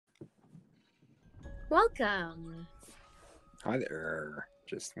Welcome. Hi there.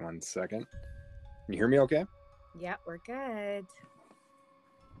 Just one second. Can you hear me okay? Yeah, we're good.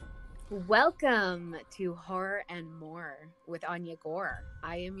 Welcome to Horror and More with Anya Gore.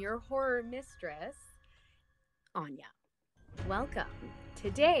 I am your horror mistress, Anya. Welcome.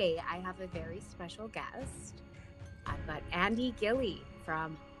 Today, I have a very special guest. I've got Andy Gilley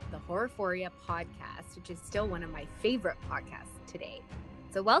from the Horrorphoria podcast, which is still one of my favorite podcasts today.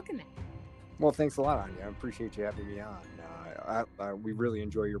 So welcome in. Well, thanks a lot, Anya. I appreciate you having me on. We really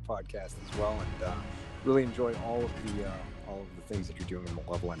enjoy your podcast as well, and really enjoy all of the things that you're doing in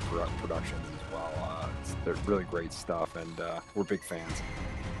Malevolent Productions as well. They're really great stuff, and we're big fans.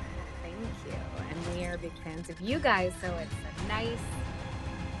 Thank you. And we are big fans of you guys, so it's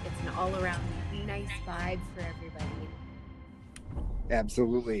an all-around nice vibe for everybody.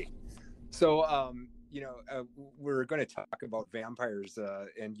 Absolutely. So, we're going to talk about vampires,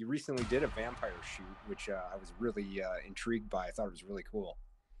 and you recently did a vampire shoot, which I was really intrigued by. I thought it was really cool.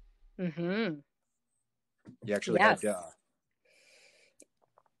 Mm-hmm. You actually yes. had.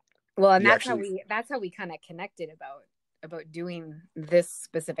 Well, and that's how we kind of connected about doing this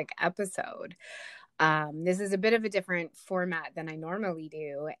specific episode. This is a bit of a different format than I normally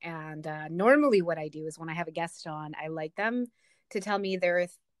do, and normally what I do is when I have a guest on, I like them to tell me their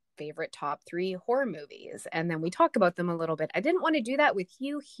favorite top 3 horror movies, and then we talk about them a little bit. I didn't want to do that with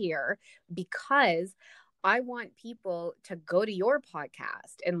you here because I want people to go to your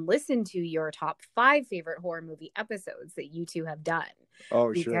podcast and listen to your top 5 favorite horror movie episodes that you two have done.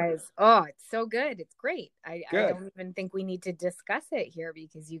 Oh, because, sure. It's so good. It's great. I don't even think we need to discuss it here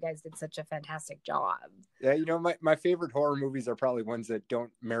because you guys did such a fantastic job. Yeah, my favorite horror movies are probably ones that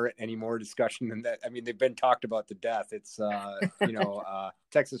don't merit any more discussion than that. I mean, they've been talked about to death. It's,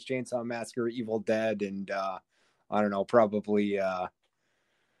 Texas Chainsaw Massacre, Evil Dead, and I don't know, probably...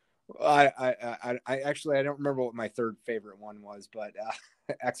 I don't remember what my third favorite one was, but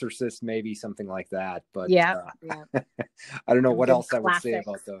Exorcist, maybe something like that. But yeah. I don't know what else classics. I would say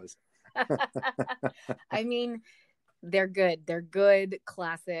about those. I mean, they're good. They're good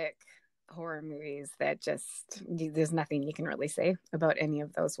classic horror movies that just, there's nothing you can really say about any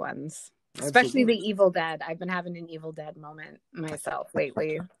of those ones. Especially the Evil Dead. I've been having an Evil Dead moment myself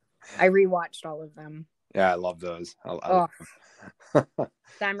lately. I rewatched all of them. Yeah, I love those. I love them.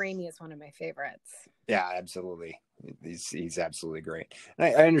 Sam Raimi is one of my favorites. Yeah, absolutely. He's absolutely great.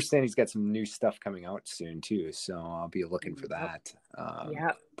 And I understand he's got some new stuff coming out soon too, so I'll be looking for that.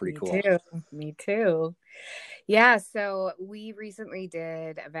 Yeah, pretty cool. Me too. Yeah, so we recently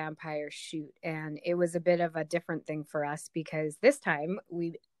did a vampire shoot, and it was a bit of a different thing for us because this time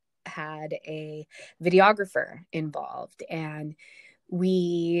we had a videographer involved, and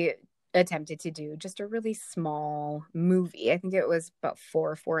we attempted to do just a really small movie. I think it was about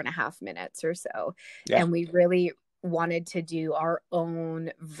 4.5 minutes or so. Yeah. And we really wanted to do our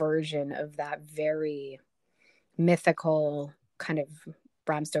own version of that very mythical kind of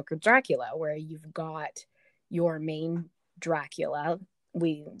Bram Stoker Dracula, where you've got your main Dracula.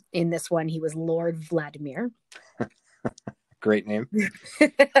 In this one, he was Lord Vladimir. Great name.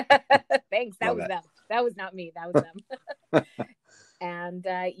 Thanks. That was not me. That was them. And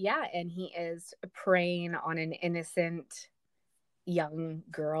and he is preying on an innocent young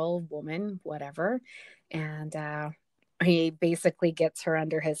girl, woman, whatever. And he basically gets her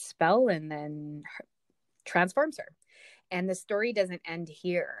under his spell and then transforms her. And the story doesn't end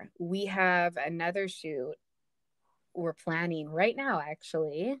here. We have another shoot we're planning right now,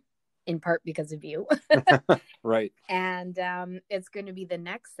 actually, in part because of you. Right. And it's going to be the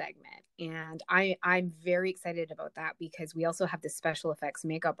next segment. And I'm very excited about that because we also have the special effects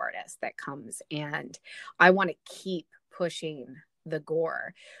makeup artist that comes, and I want to keep pushing the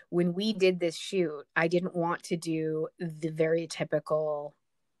gore. When we did this shoot, I didn't want to do the very typical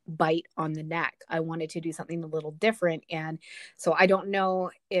bite on the neck. I wanted to do something a little different. And so I don't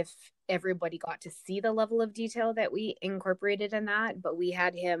know if everybody got to see the level of detail that we incorporated in that, but we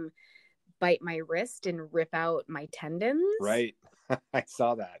had him bite my wrist and rip out my tendons. Right. I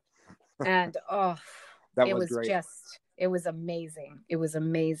saw that. And it was great. It was amazing. It was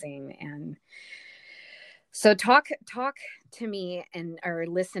amazing. And so talk to me and our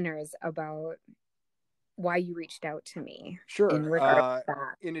listeners about why you reached out to me. Sure.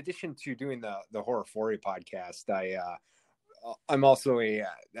 In addition to doing the Horrorphoria podcast, I'm also a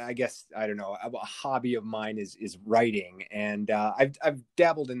hobby of mine is writing, and I've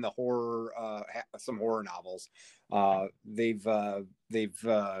dabbled in the horror, some horror novels. They've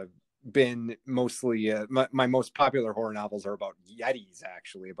been mostly my most popular horror novels are about Yetis,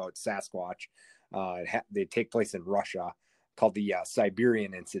 actually, about Sasquatch. They take place in Russia, called the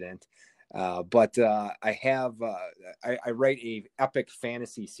Siberian Incident. But I have I write a epic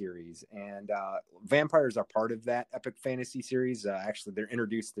fantasy series, and vampires are part of that epic fantasy series. Actually, they're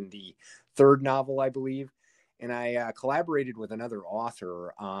introduced in the third novel, I believe. And I collaborated with another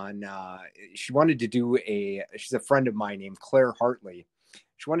author on. She wanted to do a. She's a friend of mine named Claire Hartley.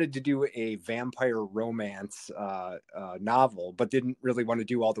 She wanted to do a vampire romance novel, but didn't really want to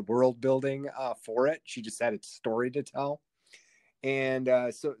do all the world building for it. She just had a story to tell. And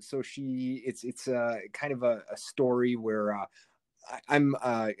so she it's kind of a story where I'm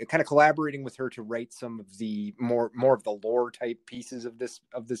kind of collaborating with her to write some of the more of the lore type pieces of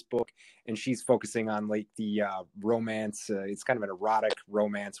this book, and she's focusing on like the romance. It's kind of an erotic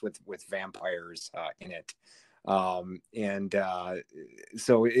romance with vampires in it. And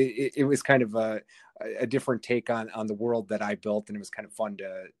so it was kind of a different take on the world that I built, and it was kind of fun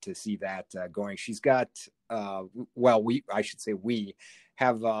to see that going. She's got I should say we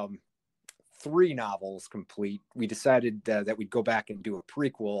have 3 novels complete. We decided that we'd go back and do a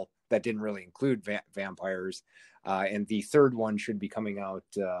prequel that didn't really include vampires, and the third one should be coming out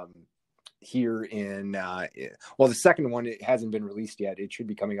here in the second one, it hasn't been released yet. It should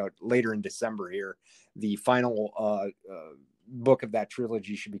be coming out later in December here. The final book of that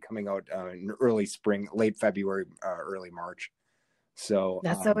trilogy should be coming out in early spring, late February, early March. So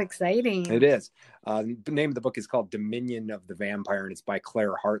That's so exciting. It is. The name of the book is called Dominion of the Vampire, and it's by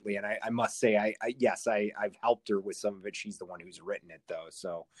Claire Hartley. And I must say, I've helped her with some of it. She's the one who's written it, though.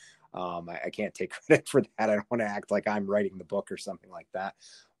 So I can't take credit for that. I don't want to act like I'm writing the book or something like that.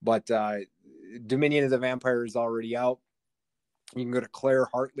 But Dominion of the Vampire is already out. You can go to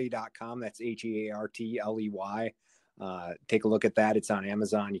clairehartley.com. That's HEARTLEY. Take a look at that. It's on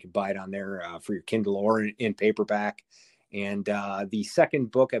Amazon. You can buy it on there for your Kindle or in paperback. And the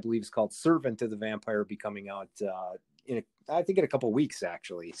second book, I believe, is called Servant of the Vampire, be coming out in a couple of weeks,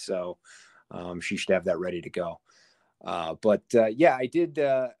 actually. So she should have that ready to go. But I did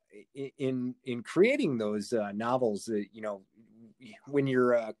in creating those novels. When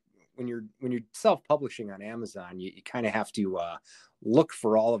you're self-publishing on Amazon, you kind of have to look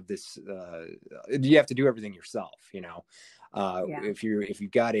for all of this. You have to do everything yourself. If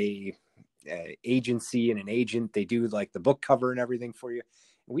you've got a agency and an agent, they do like the book cover and everything for you.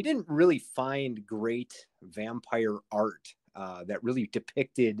 We didn't really find great vampire art that really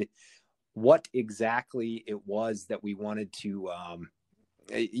depicted what exactly it was that we wanted to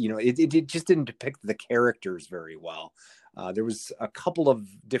it just didn't depict the characters very well. There was a couple of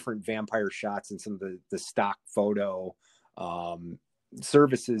different vampire shots in some of the stock photo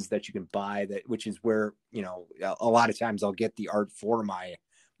services that you can buy, which is where a lot of times I'll get the art for my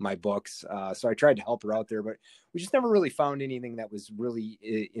books. So I tried to help her out there, but we just never really found anything that was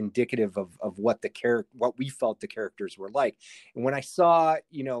really indicative of what what we felt the characters were like. And when I saw,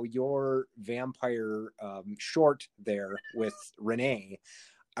 your vampire short there with Renee,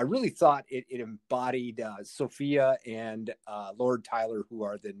 I really thought it embodied Sophia and Lord Tyler, who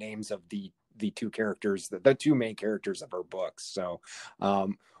are the names of the two characters, the two main characters of our books. So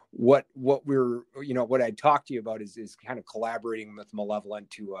what I talked to you about is kind of collaborating with Malevolent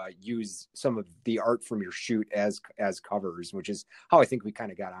to use some of the art from your shoot as covers, which is how I think we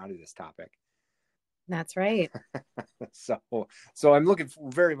kind of got onto this topic. That's right. So I'm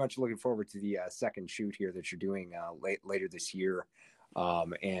very much looking forward to the second shoot here that you're doing later this year,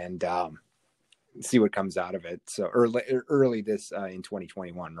 and see what comes out of it. So early this in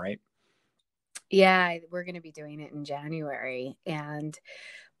 2021, right? Yeah, we're going to be doing it in January, and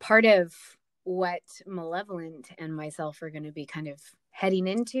part of what Malevolent and myself are going to be kind of heading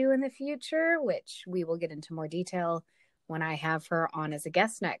into in the future, which we will get into more detail when I have her on as a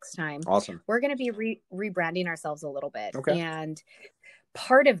guest next time. Awesome. We're going to be rebranding ourselves a little bit. Okay. And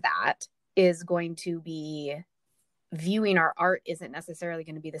part of that is going to be viewing our art isn't necessarily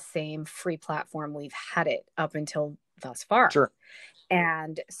going to be the same free platform we've had it up until thus far. Sure.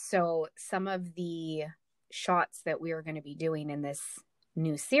 And so some of the shots that we are going to be doing in this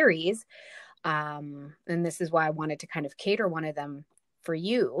new series, and this is why I wanted to kind of cater one of them for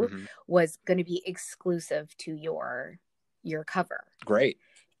you, Mm-hmm. was going to be exclusive to your cover. Great.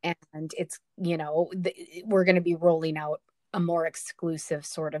 And it's, we're going to be rolling out a more exclusive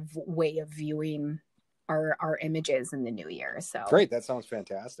sort of way of viewing our images in the new year. So great. That sounds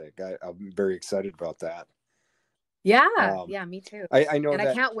fantastic. I'm very excited about that. Yeah. Me too. I know. And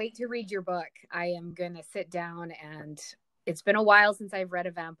I can't wait to read your book. I am going to sit down, and it's been a while since I've read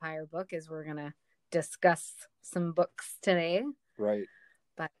a vampire book, as we're going to discuss some books today. Right.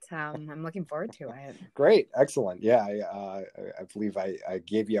 but I'm looking forward to it. Great. Excellent. Yeah. I believe I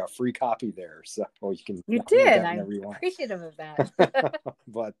gave you a free copy there. So you can You read did. that I'm whenever you want. appreciative of that.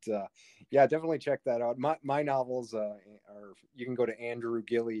 But yeah, definitely check that out. My novels are, you can go to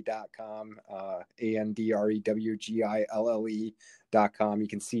andrewgilley.com, ANDREWGILLE.com. You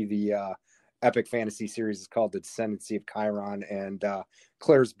can see the epic fantasy series is called The Descendancy of Chiron, and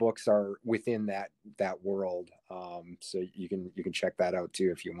Claire's books are within that world. So you can check that out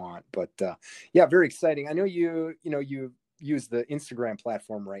too if you want. But yeah, very exciting. I know you use the Instagram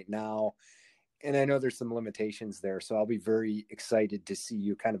platform right now, and I know there's some limitations there, so I'll be very excited to see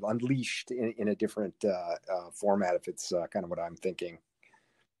you kind of unleashed in a different format, if it's kind of what I'm thinking.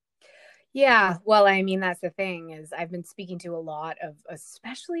 Yeah, well, I mean, that's the thing is I've been speaking to a lot of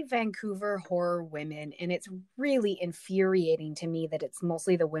especially Vancouver horror women, and it's really infuriating to me that it's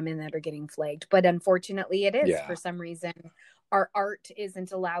mostly the women that are getting flagged. But unfortunately, it is. Yeah. For some reason, our art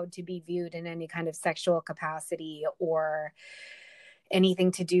isn't allowed to be viewed in any kind of sexual capacity or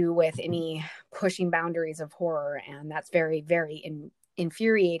anything to do with any pushing boundaries of horror. And that's very, very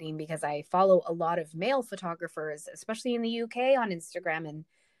infuriating, because I follow a lot of male photographers, especially in the UK, on Instagram, and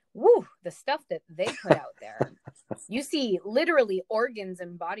woo, the stuff that they put out there. You see literally organs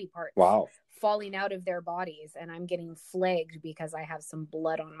and body parts Wow. falling out of their bodies, and I'm getting flagged because I have some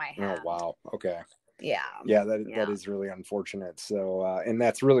blood on my hand. Oh, wow. Okay. Yeah. That is really unfortunate. So, and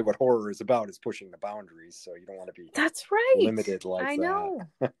that's really what horror is about, is pushing the boundaries. So you don't want to be that's right. limited like I that. know.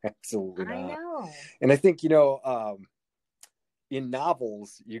 Absolutely not. I know. And I think, in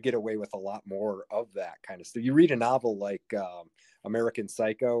novels, you get away with a lot more of that kind of stuff. You read a novel like American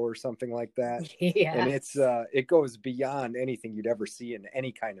Psycho or something like that. Yeah. And it goes beyond anything you'd ever see in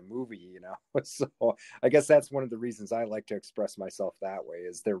any kind of movie, So I guess that's one of the reasons I like to express myself that way,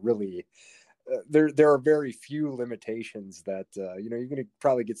 is they're really, there are very few limitations that, you're going to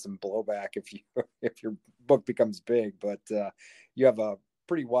probably get some blowback if your book becomes big, but you have a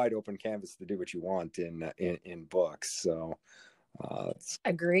pretty wide open canvas to do what you want in books. So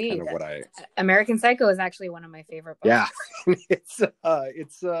agreed. Kind of what American Psycho is actually one of my favorite books. Yeah,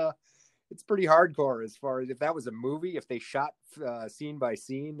 it's pretty hardcore as far as if that was a movie. If they shot scene by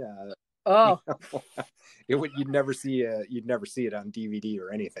scene, you'd never see it on DVD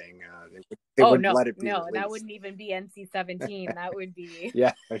or anything. They wouldn't let it be released. That wouldn't even be NC-17. That would be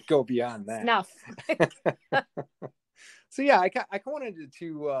it'd go beyond that. Snuff. So yeah, I wanted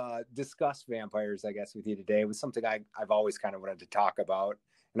to discuss vampires, I guess, with you today. It was something I've always kind of wanted to talk about,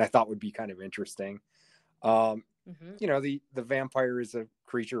 and I thought would be kind of interesting. The vampire is a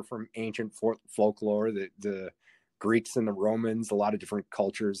creature from ancient folklore. The Greeks and the Romans, a lot of different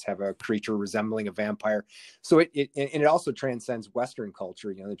cultures have a creature resembling a vampire. So it also transcends Western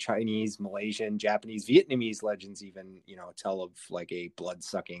culture. The Chinese, Malaysian, Japanese, Vietnamese legends even tell of like a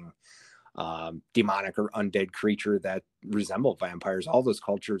blood-sucking demonic or undead creature that resemble vampires. All those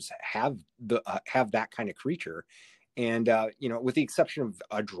cultures have that kind of creature. And, with the exception of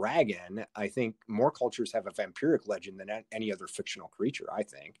a dragon, I think more cultures have a vampiric legend than any other fictional creature, I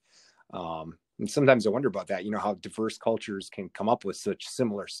think. And sometimes I wonder about that, how diverse cultures can come up with such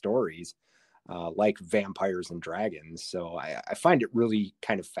similar stories, like vampires and dragons. So I find it really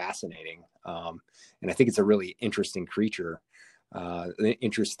kind of fascinating. And I think it's a really interesting creature,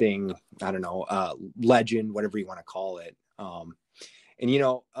 interesting, legend, whatever you want to call it. In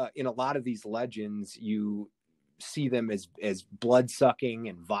a lot of these legends, you see them as blood-sucking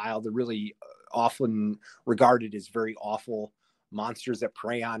and vile. They're really often regarded as very awful monsters that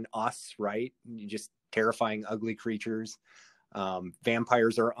prey on us, right? Just terrifying, ugly creatures.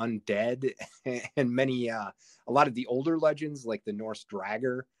 Vampires are undead, and a lot of the older legends, like the Norse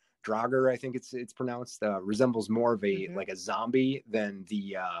Draugr, I think it's pronounced, resembles more of a like a zombie than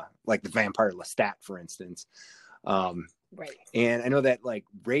the vampire Lestat, for instance. Right. And I know that like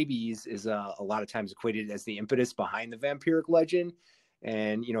rabies is a lot of times equated as the impetus behind the vampiric legend.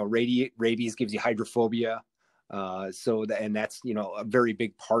 And, rabies gives you hydrophobia. That's, a very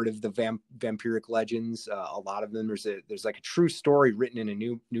big part of the vampiric legends. A lot of them, there's like a true story written in a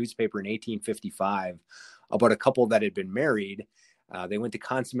newspaper in 1855 about a couple that had been married. They went to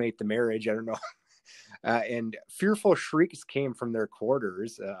consummate the marriage. I don't know. And fearful shrieks came from their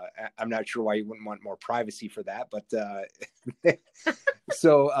quarters. I'm not sure why you wouldn't want more privacy for that, but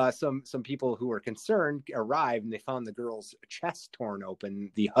so some people who were concerned arrived, and they found the girl's chest torn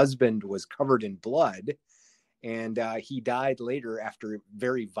open. The husband was covered in blood, and he died later after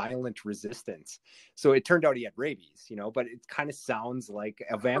very violent resistance. So it turned out he had rabies, but it kind of sounds like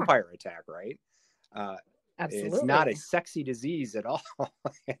a vampire attack, right? Absolutely. It's not a sexy disease at all.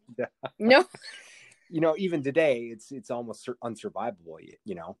 No. even today, it's almost unsurvivable,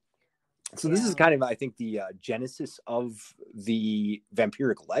 So this is Yeah. kind of, I think, the genesis of the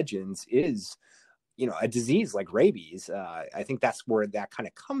vampiric legends is, a disease like rabies. I think that's where that kind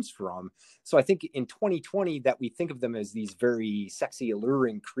of comes from. So I think in 2020 that we think of them as these very sexy,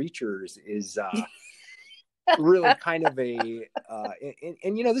 alluring creatures is really kind of and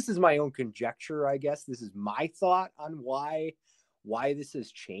this is my own conjecture, I guess. This is my thought on why this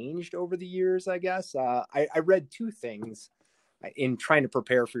has changed over the years, I guess. I read two things in trying to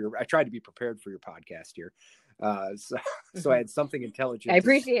prepare I tried to be prepared for your podcast here. So I had something intelligent. I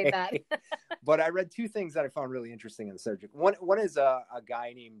appreciate that. But I read two things that I found really interesting in the subject. One is a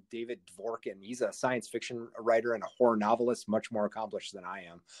guy named David Dvorkin. He's a science fiction writer and a horror novelist, much more accomplished than I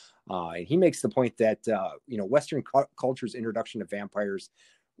am. And he makes the point that, Western culture's introduction to vampires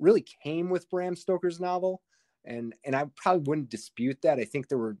really came with Bram Stoker's novel. And I probably wouldn't dispute that. I think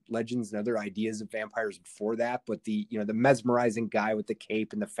there were legends and other ideas of vampires before that, but the mesmerizing guy with the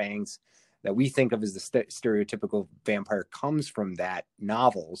cape and the fangs that we think of as the stereotypical vampire comes from that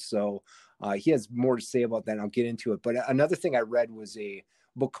novel. So he has more to say about that, and I'll get into it. But another thing I read was a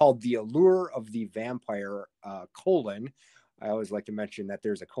book called The Allure of the Vampire, colon. I always like to mention that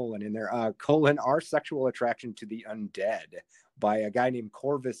there's a colon in there. Colon, Our Sexual Attraction to the Undead, by a guy named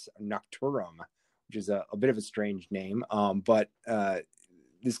Corvus Nocturum, which is a bit of a strange name. But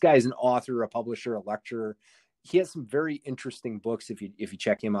this guy is an author, a publisher, a lecturer. He has some very interesting books. If you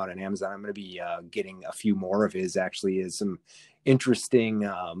check him out on Amazon, I'm going to be getting a few more of his. Actually, is some interesting,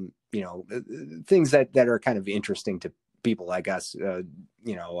 things that are kind of interesting to people like us,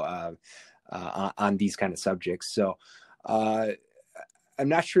 on these kind of subjects. So I'm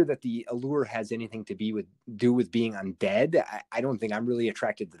not sure that the allure has anything to do with being undead. I don't think I'm really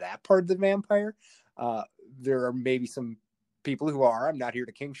attracted to that part of the vampire. There are maybe some people who are. I'm not here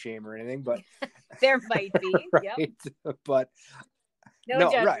to kink shame or anything, but there might be. right? Yep. But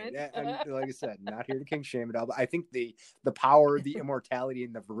no judgment. Right. And like I said, not here to kink shame at all. But I think the power, the immortality,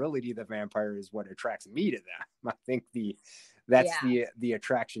 and the virility of the vampire is what attracts me to them. I think that's the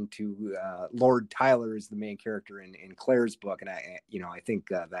attraction to Lord Tyler is the main character in Claire's book, and I think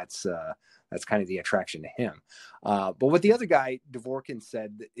that's kind of the attraction to him. But what the other guy Dvorkin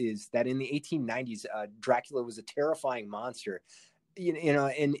said is that in the 1890s, Dracula was a terrifying monster.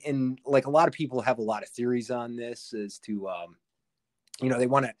 And like a lot of people have a lot of theories on this as to they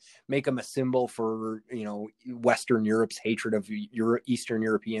want to make him a symbol for, Western Europe's hatred of Eastern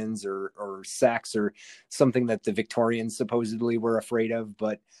Europeans or sex, or something that the Victorians supposedly were afraid of.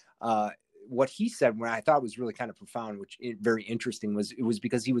 But what he said, when I thought was really kind of profound, which is very interesting, was it was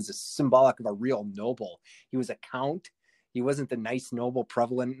because he was a symbolic of a real noble. He was a count. He wasn't the nice noble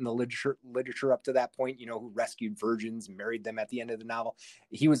prevalent in the literature up to that point, who rescued virgins and married them at the end of the novel.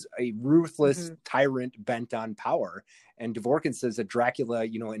 He was a ruthless tyrant bent on power. And Dvorkin says that Dracula,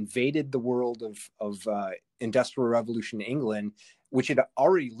 invaded the world of Industrial Revolution England, which had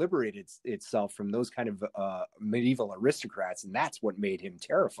already liberated itself from those kind of medieval aristocrats. And that's what made him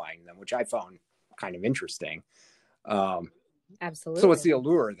terrifying to them, which I found kind of interesting. Absolutely. So what's the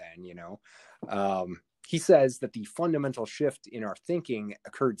allure then, He says that the fundamental shift in our thinking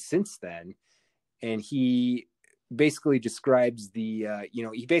occurred since then. And he basically describes the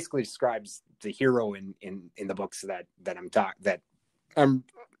hero in the books that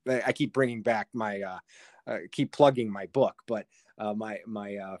I keep bringing back keep plugging my book, but my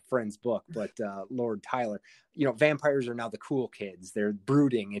friend's book, but Lord Tyler, vampires are now the cool kids. They're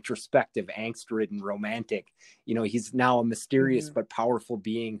brooding, introspective, angst-ridden, romantic. He's now a mysterious but powerful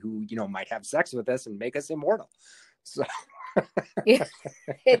being who, might have sex with us and make us immortal. So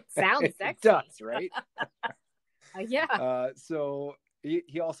it sounds sexy. It does, right? Yeah. So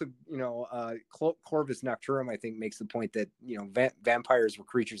he also, Corvus Nocturum, I think, makes the point that, vampires were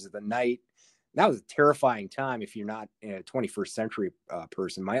creatures of the night. That was a terrifying time if you're not a 21st century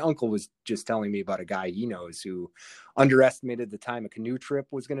person. My uncle was just telling me about a guy he knows who underestimated the time a canoe trip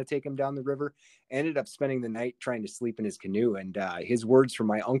was going to take him down the river, ended up spending the night trying to sleep in his canoe. And his words from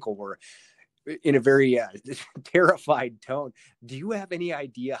my uncle were in a very terrified tone. Do you have any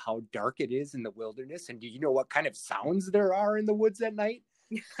idea how dark it is in the wilderness? And do you know what kind of sounds there are in the woods at night?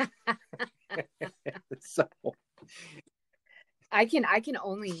 So I can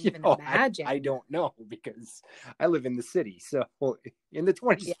only even imagine. I don't know, because I live in the city. So in the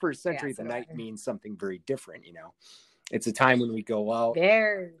 21st century, the night means something very different. It's a time when we go out.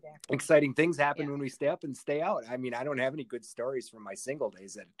 Very exciting things happen when we stay up and stay out. I mean, I don't have any good stories from my single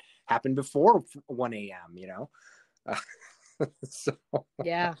days that happened before 1 a.m. So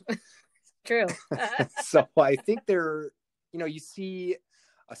yeah, true. So I think you see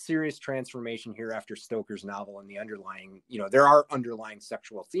a serious transformation here after Stoker's novel, and the underlying, there are underlying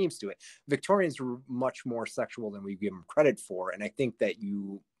sexual themes to it. Victorians were much more sexual than we give them credit for. And I think that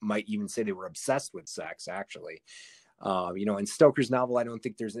you might even say they were obsessed with sex, actually. In Stoker's novel, I don't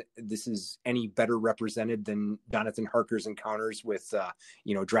think this is any better represented than Jonathan Harker's encounters with,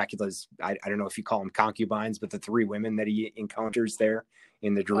 Dracula's, I don't know if you call them concubines, but the 3 women that he encounters there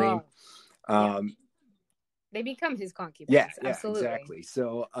in the dream. Yeah. They become his concubines. Yeah, absolutely. Exactly.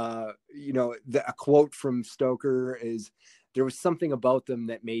 So, a quote from Stoker is, "There was something about them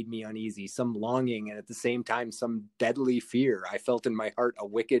that made me uneasy, some longing, and at the same time, some deadly fear. I felt in my heart a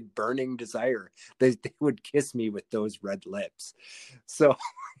wicked, burning desire that they would kiss me with those red lips." So,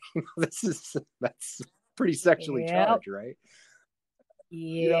 that's pretty sexually charged, right?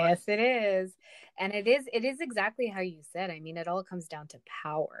 Yes, it is. And it is exactly how you said. I mean, it all comes down to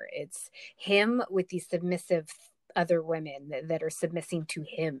power. It's him with these submissive other women that are submitting to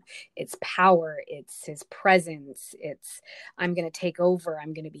him. It's power, it's his presence, it's I'm going to take over,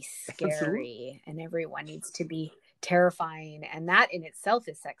 I'm going to be scary. Absolutely. And everyone needs to be terrifying, and that in itself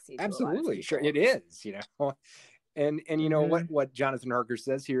is sexy to Absolutely. Sure, it is, And what Jonathan Harker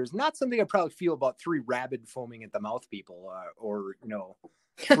says here is not something I probably feel about 3 rabid foaming at the mouth people, or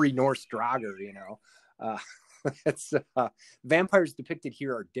 3 Norse Draugr. It's vampires depicted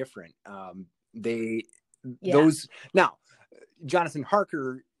here are different. Those now, Jonathan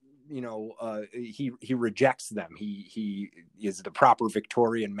Harker, he rejects them. He is the proper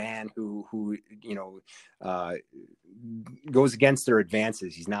Victorian man who goes against their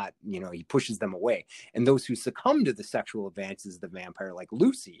advances. He's not, he pushes them away. And those who succumb to the sexual advances of the vampire, like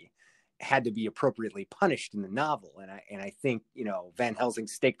Lucy, had to be appropriately punished in the novel. And I think, Van Helsing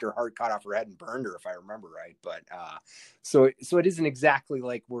staked her heart, cut off her head, and burned her, if I remember right. But so it isn't exactly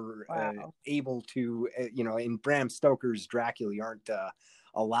like we're able to, in Bram Stoker's Dracula, you aren't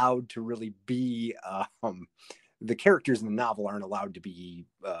allowed to really be, the characters in the novel aren't allowed to be,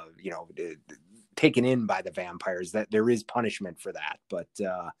 taken in by the vampires. That there is punishment for that. But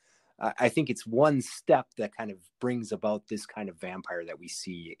I think it's one step that kind of brings about this kind of vampire that we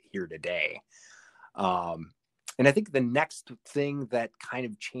see here today. And I think the next thing that kind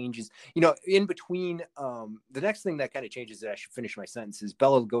of changes, in between, the next thing that kind of changes, that I should finish my sentence, is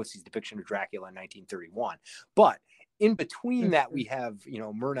Bela Lugosi's depiction of Dracula in 1931. But in between that, we have,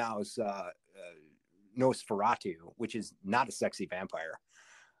 Murnau's Nosferatu, which is not a sexy vampire.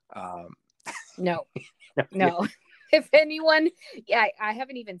 No. If anyone, I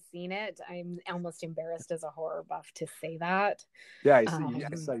haven't even seen it. I'm almost embarrassed as a horror buff to say that. Yeah, I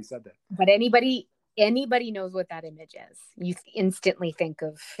saw you said that. But anybody knows what that image is. You instantly think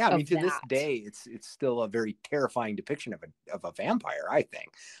of. Yeah, I mean, to this day, it's still a very terrifying depiction of a vampire. I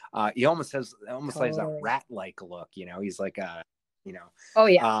think he almost has a rat-like look. He's like a, Oh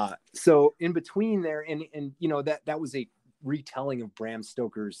yeah. So in between there, and that was a retelling of Bram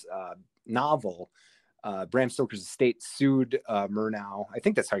Stoker's novel. Bram Stoker's estate sued Murnau. I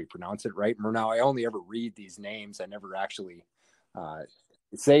think that's how you pronounce it, right? Murnau. I only ever read these names. I never actually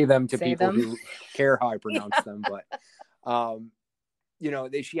say them to people who care how I pronounce them. But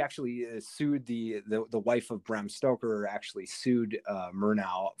she actually sued the wife of Bram Stoker. Actually sued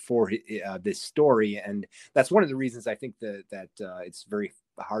Murnau for this story, and that's one of the reasons I think that it's very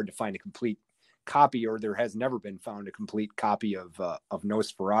hard to find a complete copy, or there has never been found a complete copy of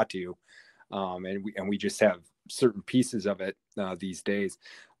Nosferatu. And we just have certain pieces of it these days.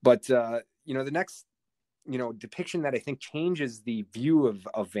 But the next depiction that I think changes the view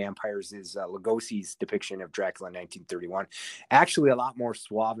of vampires is Lugosi's depiction of Dracula in 1931. Actually, a lot more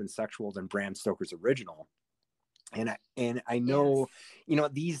suave and sexual than Bram Stoker's original. And I know,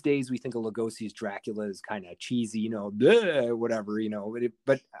 these days we think of Lugosi's Dracula as kind of cheesy, whatever,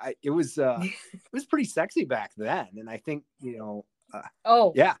 but it was pretty sexy back then. And I think,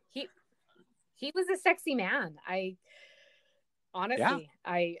 yeah. He was a sexy man. Honestly,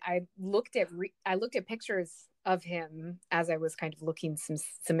 I looked at pictures of him as I was kind of looking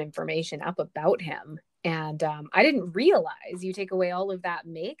some information up about him. And I didn't realize, you take away all of that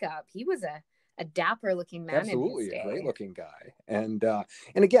makeup, he was a dapper looking man. Absolutely, in his day. A great looking guy. And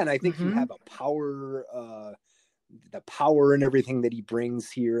again, I think you have a power, the power and everything that he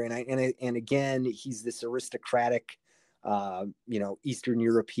brings here. And again, he's this aristocratic, Eastern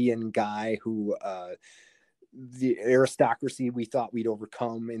European guy who, the aristocracy we thought we'd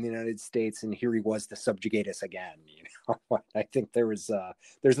overcome in the United States, and here he was to subjugate us again. I think there's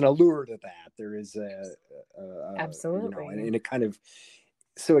an allure to that. There is absolutely, and it kind of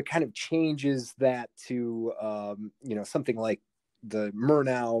changes that to something like the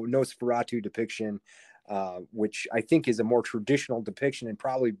Murnau Nosferatu depiction. which I think is a more traditional depiction, and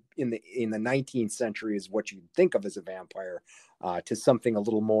probably in the 19th century is what you'd think of as a vampire, to something a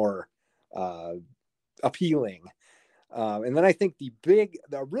little more appealing. And then I think the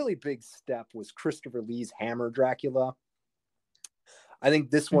really big step was Christopher Lee's Hammer Dracula. I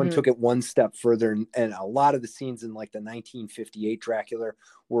think this one took it one step further, and a lot of the scenes in like the 1958 Dracula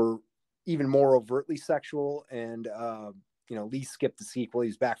were even more overtly sexual. And Lee skipped the sequel.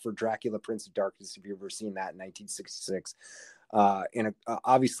 He's back for Dracula, Prince of Darkness, if you've ever seen that, in 1966. And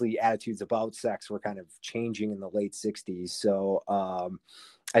obviously attitudes about sex were kind of changing in the late 60s. So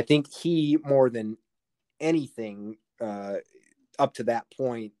I think he, more than anything up to that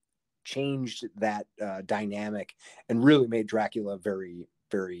point, changed that dynamic and really made Dracula very,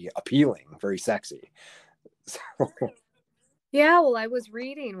 very appealing, very sexy. So... Yeah, well, I was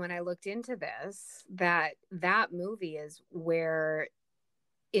reading when I looked into this that movie is where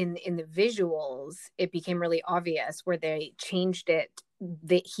in the visuals it became really obvious, where they changed it.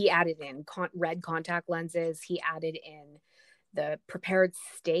 He added in red contact lenses. He added in the prepared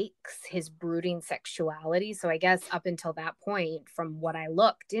stakes, his brooding sexuality. So I guess up until that point, from what I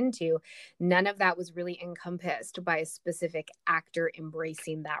looked into, none of that was really encompassed by a specific actor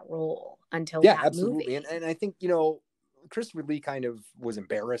embracing that role until that absolutely. movie. And I think, Christopher Lee kind of was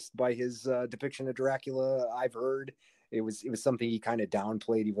embarrassed by his depiction of Dracula. I've heard it was something he kind of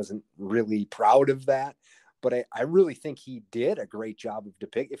downplayed. He wasn't really proud of that, but I really think he did a great job of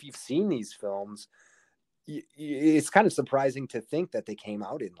depict. If you've seen these films, it's kind of surprising to think that they came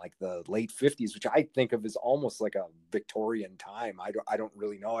out in like the late 50s, which I think of as almost like a Victorian time. I don't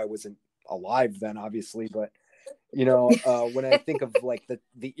really know. I wasn't alive then, obviously, but when I think of like the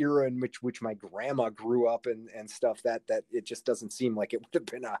era in which my grandma grew up and stuff, that it just doesn't seem like it would have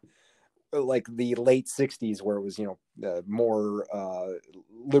been like the late 60s, where it was, more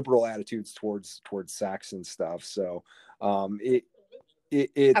liberal attitudes towards sex and stuff. So I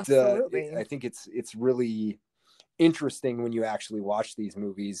think it's really interesting when you actually watch these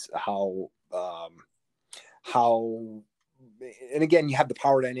movies, how and again, you have the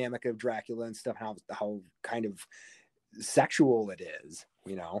power dynamic of Dracula and stuff, how kind of sexual it is,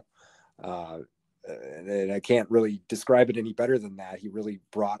 and I can't really describe it any better than that. He really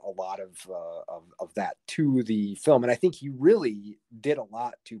brought a lot of that to the film, and I think he really did a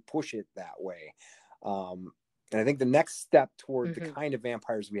lot to push it that way. And I think the next step toward the kind of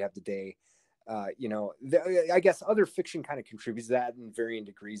vampires we have today, I guess other fiction kind of contributes to that in varying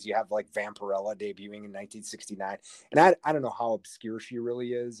degrees. You have like Vampirella debuting in 1969, and I don't know how obscure she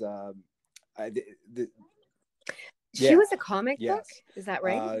really is. She was a comic book, is that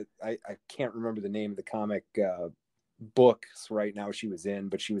right? I can't remember the name of the comic books right now she was in,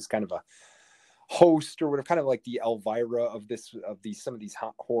 but she was kind of a host or whatever, kind of like the Elvira of some of these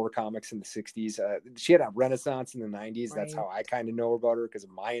horror comics in the 60s. She had a renaissance in the 90s. Right. That's how I kind of know about her, because of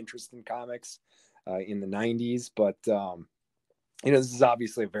my interest in comics in the 90s. But this is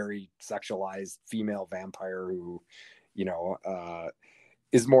obviously a very sexualized female vampire who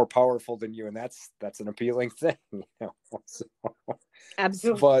is more powerful than you, and that's an appealing thing. So,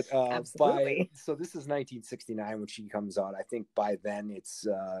 absolutely. But absolutely. So this is 1969 when she comes out. I think by then it's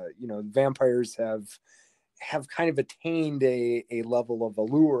vampires have kind of attained a level of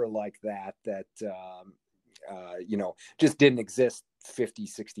allure like that just didn't exist 50,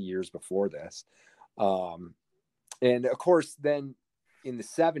 60 years before this. And of course, then in the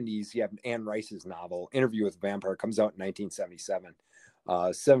 70s, you have Anne Rice's novel Interview with a Vampire, comes out in 1977.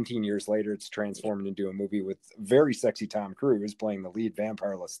 17 years later, it's transformed into a movie with very sexy Tom Cruise playing the lead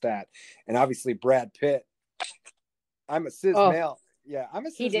vampire Lestat, and obviously Brad Pitt. I'm a cis male. Yeah, I'm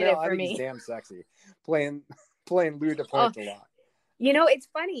a cis male. I think he's damn sexy playing Louis de Pointe-Loire. It's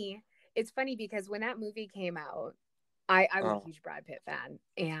funny. It's funny because when that movie came out, I was a huge Brad Pitt fan,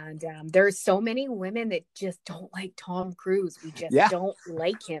 and there's so many women that just don't like Tom Cruise. We just don't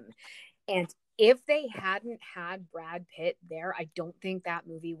like him, and if they hadn't had Brad Pitt there, I don't think that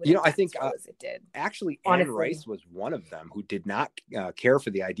movie would have done as well as it did. Actually, Anne Rice was one of them who did not care for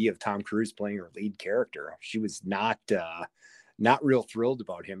the idea of Tom Cruise playing her lead character. She was not real thrilled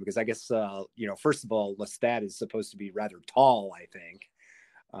about him, because I guess first of all, Lestat is supposed to be rather tall, I think,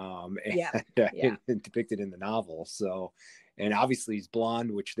 and depicted in the novel. So, and obviously he's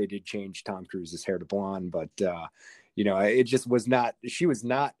blonde, which they did change Tom Cruise's hair to blonde, but it just was not, she was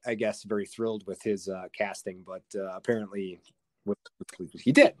not, I guess, very thrilled with his casting, but apparently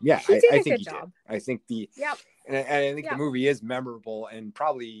he did. Yeah, I think he did. I think and I think the movie is memorable, and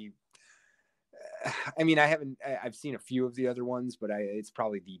probably, I've seen a few of the other ones, but it's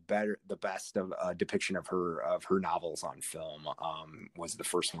probably the best of depiction of her novels on film. Was the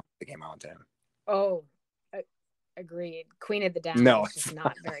first one that came out to him. Oh, agreed. Queen of the Damned No, is just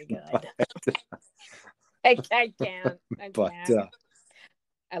not very good. But, I can't. but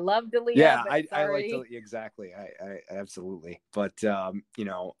I love Dalia, yeah, but I like sorry. to exactly. I absolutely. But and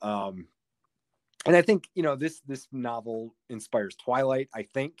I think this novel inspires Twilight. I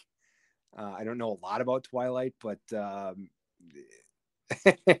think I don't know a lot about Twilight, but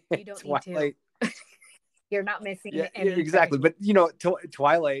You don't need to. You're not missing anything. Exactly. But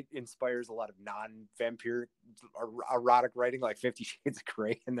Twilight inspires a lot of non-vampire erotic writing, like 50 Shades of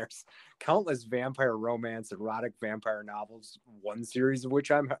Grey, and there's countless vampire romance, erotic vampire novels. One series of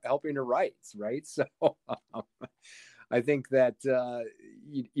which I'm helping to write. Right, so I think that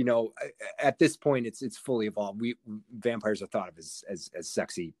at this point it's fully evolved. Vampires are thought of as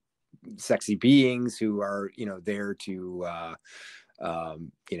sexy beings who are there to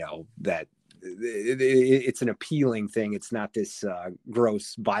that it's an appealing thing. It's not this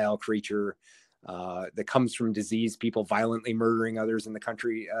gross, vile creature that comes from disease, people violently murdering others in the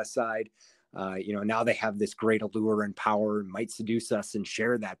countryside. Now they have this great allure and power and might seduce us and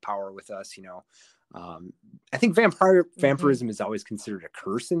share that power with us. I think vampirism is always considered a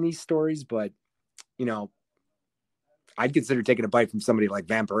curse in these stories, but I'd consider taking a bite from somebody like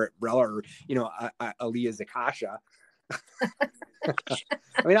Vampirella or Alia Zakasha.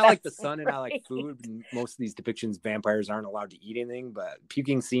 I mean, I like the sun and I like food. And most of these depictions, vampires aren't allowed to eat anything, but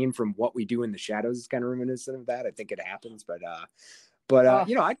puking scene from What We Do in the Shadows is kind of reminiscent of that. I think it happens, but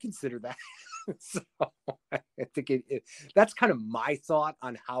I'd consider that. So I think that's kind of my thought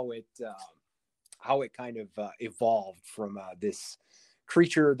on how it kind of evolved from this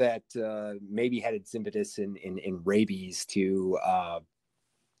creature that maybe had its impetus in rabies to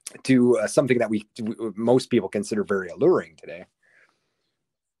something that most people consider very alluring today.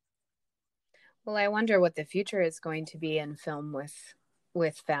 Well, I wonder what the future is going to be in film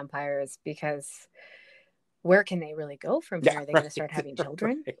with vampires, because where can they really go from here? Are they going to start having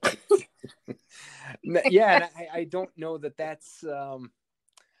children? Yeah, and I don't know that's.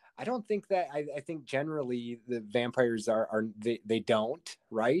 I don't think that. I think generally the vampires are they don't,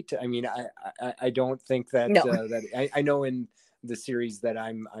 right? I mean, I don't think that No. that I know in the series that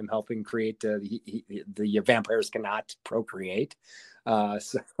I'm helping create, the vampires cannot procreate.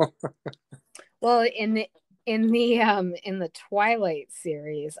 So well, in the Twilight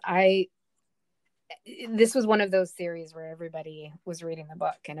series, this was one of those series where everybody was reading the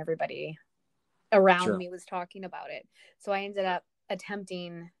book and everybody around me was talking about it. So I ended up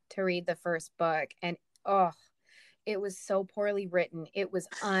attempting to read the first book, and it was so poorly written. It was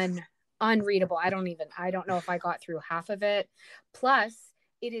unreadable. I don't know if I got through half of it. Plus,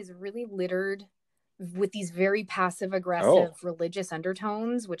 it is really littered with these very passive aggressive religious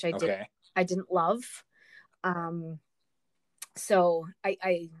undertones, which I didn't love. So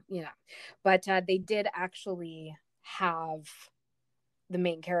but they did actually have the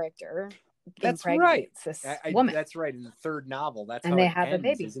main character. That's right. This woman. That's right. In the third novel, that's and how they it have ends, a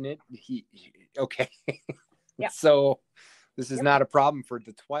baby, isn't it? Okay. Yeah. So this is not a problem for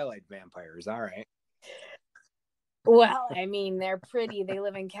the Twilight vampires. All right. Well, I mean, they're pretty. They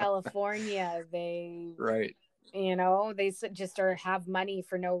live in California. Right. They just have money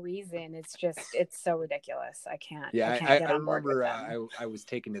for no reason. It's so ridiculous. I can't. Yeah, I can't get on board remember with them. I was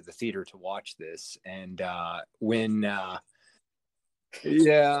taken to the theater to watch this, and when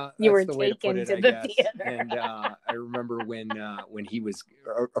yeah, you were the way taken to put it, to I the guess. theater. And I remember when he was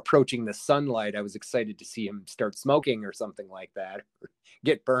approaching the sunlight, I was excited to see him start smoking or something like that, or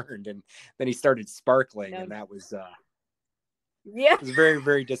get burned, and then he started sparkling, and that was it was very,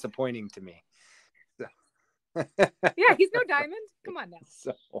 very disappointing to me. So. Yeah, he's no diamond. Come on now.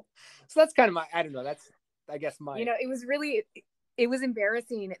 So that's kind of my, I don't know. That's, I guess my. It was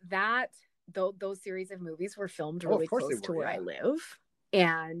embarrassing that those series of movies were filmed really close to where I live,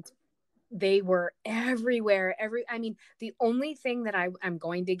 and they were everywhere. The only thing that I'm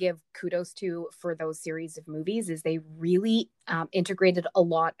going to give kudos to for those series of movies is they really integrated a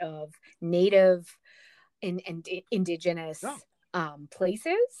lot of native and indigenous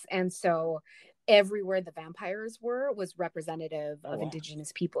places, and so everywhere the vampires was representative of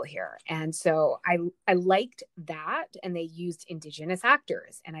indigenous people here. And so I liked that, and they used indigenous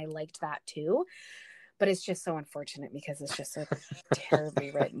actors, and I liked that too. But it's just so unfortunate because it's just so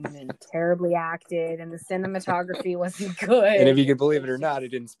terribly written and terribly acted, and the cinematography wasn't good. And if you could believe it or not,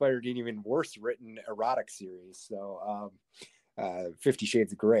 it inspired an even worse written erotic series. So 50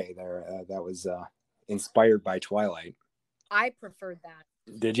 Shades of Grey there, that was inspired by Twilight. I preferred that.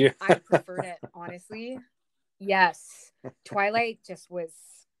 Did you? I preferred it, honestly. Yes. Twilight just was,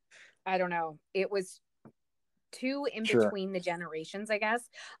 I don't know. It was too in between the generations, I guess.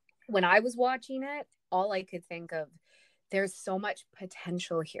 When I was watching it, all I could think of, there's so much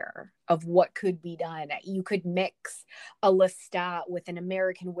potential here of what could be done. You could mix a Lestat with an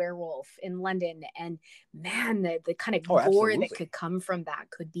American Werewolf in London, and man, the kind of gore absolutely. that could come from that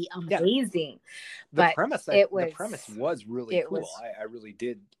could be amazing. The But premise, the premise was really cool. I really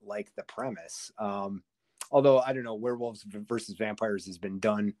did like the premise. Although I don't know, werewolves versus vampires has been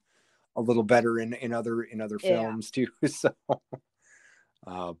done a little better in other films too. So,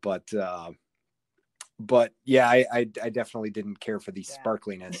 but yeah, I definitely didn't care for the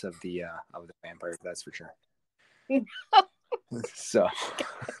sparkliness of the vampires. That's for sure. So,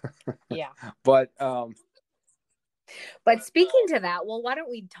 yeah. But speaking to that, well, why don't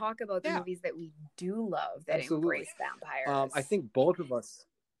we talk about the movies that we do love that embrace vampires? I think both of us.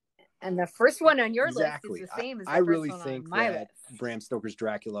 And the first one on your list is the same as the first one on my list. Bram Stoker's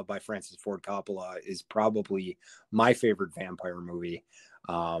Dracula by Francis Ford Coppola is probably my favorite vampire movie.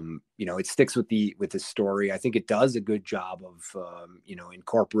 It sticks with the story. I think it does a good job of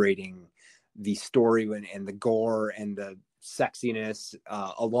incorporating the story and the gore and the sexiness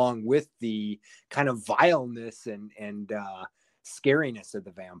along with the kind of vileness and scariness of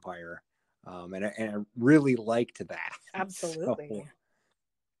the vampire. And I really liked that. Absolutely. So,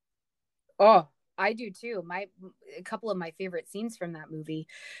 oh, I do too. A couple of my favorite scenes from that movie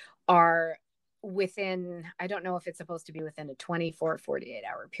are within, I don't know if it's supposed to be within a 24, 48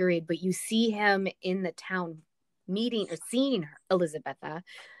 hour period, but you see him in the town meeting or seeing Elizabetha,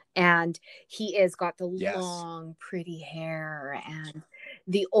 and he has got the long, pretty hair and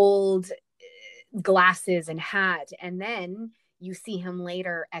the old glasses and hat. And then you see him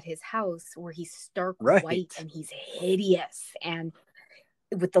later at his house where he's stark white and he's hideous and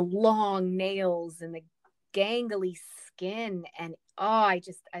with the long nails and the gangly skin. And I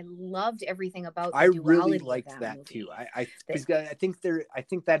loved everything about the duality. I really liked that too. I think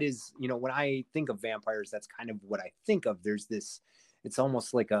that is, when I think of vampires, that's kind of what I think of. There's this, it's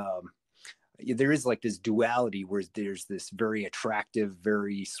almost like there is like this duality where there's this very attractive,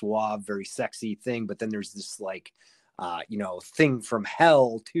 very suave, very sexy thing, but then there's this like thing from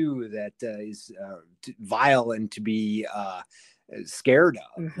hell too that is vile and to be scared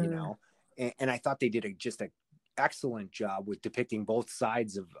of, and I thought they did just an excellent job with depicting both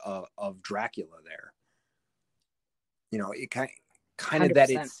sides of Dracula there. It kind of that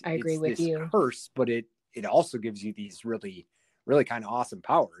I agree with you. Curse, but it also gives you these really, really kind of awesome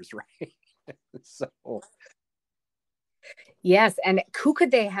powers, right? So yes, and who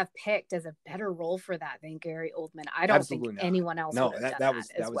could they have picked as a better role for that than Gary Oldman? I don't think anyone else. No, that was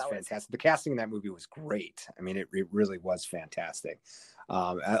fantastic. The casting in that movie was great. I mean, it really was fantastic.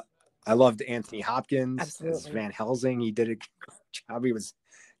 I loved Anthony Hopkins as Van Helsing. He did a good job. He was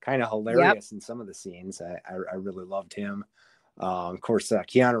kind of hilarious in some of the scenes. I really loved him. Of course,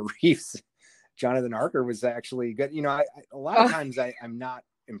 Keanu Reeves, Jonathan Harker was actually good. A lot of times I'm not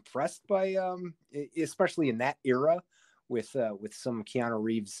impressed by, especially in that era, with some Keanu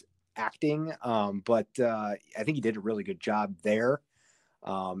Reeves acting, but I think he did a really good job there,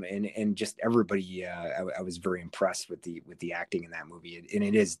 and just everybody. I was very impressed with the acting in that movie, and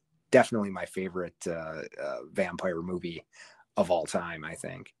it is definitely my favorite vampire movie of all time, I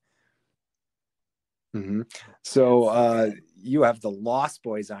think. Mm-hmm. So you have The Lost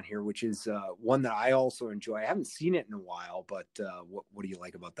Boys on here, which is one that I also enjoy. I haven't seen it in a while, but what do you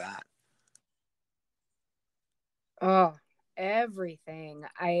like about that? Oh, everything.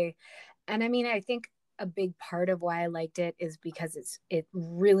 I think a big part of why I liked it is because it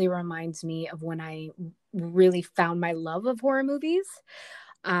really reminds me of when I really found my love of horror movies.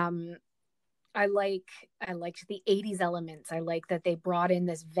 I liked the 80s elements. I like that they brought in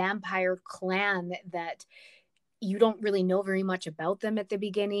this vampire clan that you don't really know very much about them at the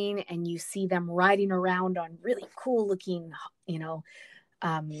beginning, and you see them riding around on really cool looking,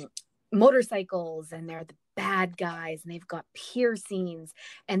 motorcycles, and they're the bad guys, and they've got piercings,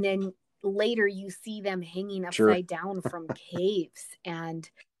 and then later you see them hanging upside down from caves, and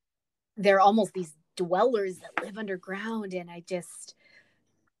they're almost these dwellers that live underground. And I just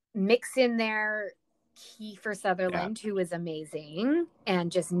mix in there Kiefer Sutherland, who is amazing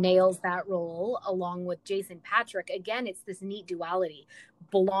and just nails that role, along with Jason Patric. Again, it's this neat duality,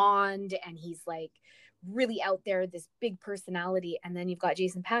 blonde, and he's like really out there, this big personality. And then you've got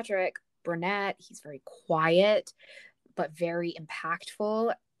Jason Patric, brunette. He's very quiet, but very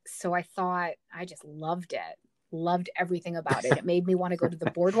impactful. So I just loved it. Loved everything about it. It made me want to go to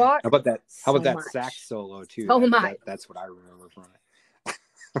the boardwalk. How about that? How about that sax solo too? So much. That's what I remember from it.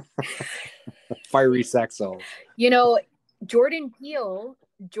 Fiery sax solo. Jordan Peele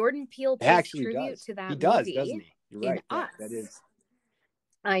pays tribute to that movie. Doesn't he? You're right. That is.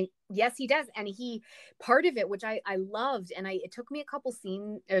 Yes, he does. And he, part of it, which I loved, and it took me a couple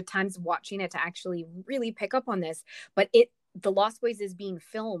times watching it to actually really pick up on this, but the Lost Boys is being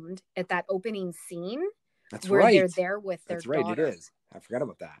filmed at that opening scene. That's where right. they're there with their That's right. daughter. It is. I forgot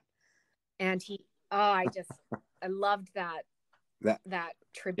about that. And I loved that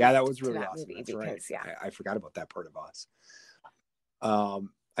tribute. Yeah, that was really to that awesome. movie. That's because, right. Yeah, I forgot about that part of Us.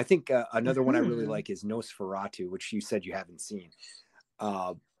 I think another one I really like is Nosferatu, which you said you haven't seen.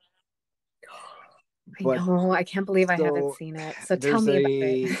 I know. I can't believe I haven't seen it. So tell me about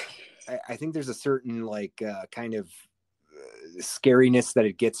it. I think there's a certain like kind of scariness that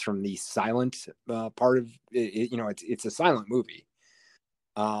it gets from the silent part of it. You know, it's a silent movie,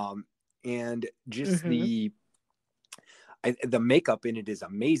 and just the makeup in it is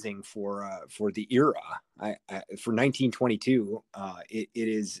amazing for the era. For 1922, it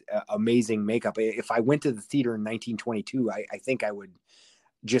is amazing makeup. If I went to the theater in 1922, I think I would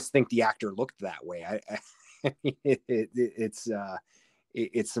just think the actor looked that way.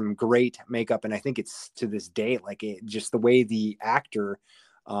 It's some great makeup, and I think it's to this day, like just the way the actor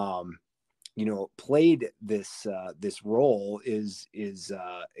played this role is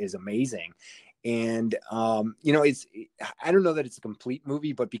amazing. And it's, I don't know that it's a complete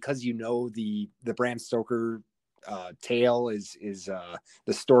movie, but because the Bram Stoker tale is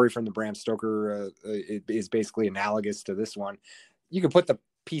the story from the Bram Stoker is basically analogous to this one. You can put the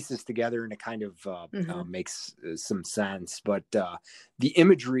pieces together and it kind of makes some sense. But the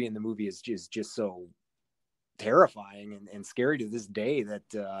imagery in the movie is just so terrifying and scary to this day that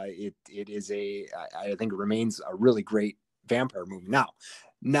it is I think it remains a really great vampire movie. Now,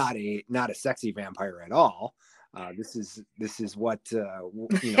 not a sexy vampire at all. This is what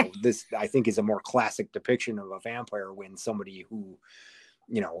this I think is a more classic depiction of a vampire, when somebody who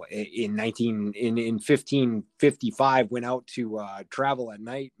in 1555 went out to travel at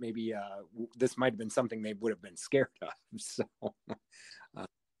night. Maybe this might have been something they would have been scared of. So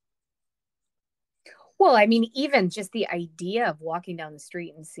well, I mean, even just the idea of walking down the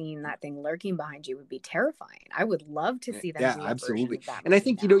street and seeing that thing lurking behind you would be terrifying. I would love to see them. Yeah, absolutely. And I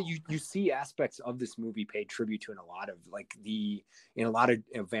think you see aspects of this movie paid tribute to in a lot of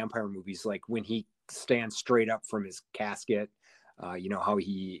vampire movies, like when he stands straight up from his casket. How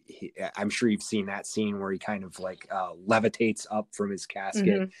he I'm sure you've seen that scene where he kind of like levitates up from his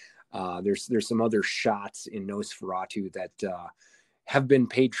casket. There's some other shots in Nosferatu that have been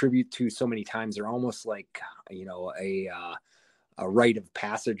paid tribute to so many times. They're almost like a rite of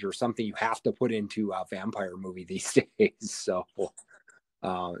passage or something you have to put into a vampire movie these days. So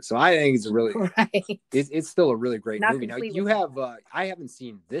I think it's it's still a really great movie. Now you have I haven't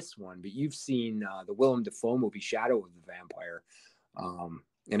seen this one, but you've seen the Willem Dafoe movie Shadow of the Vampire.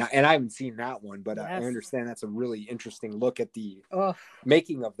 And I haven't seen that one, but I understand that's a really interesting look at the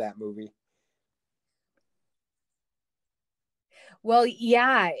making of that movie. Well,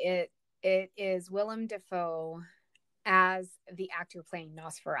 yeah, it is Willem Dafoe as the actor playing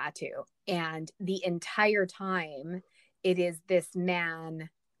Nosferatu, and the entire time it is this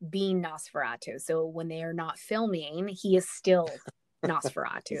man being Nosferatu. So when they are not filming, he is still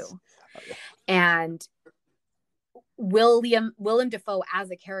Nosferatu. And Willem Dafoe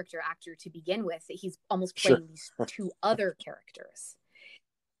as a character actor to begin with, he's almost playing these two other characters.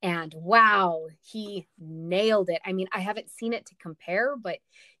 And wow, he nailed it. I mean, I haven't seen it to compare, but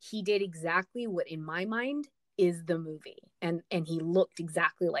he did exactly what in my mind is the movie. And he looked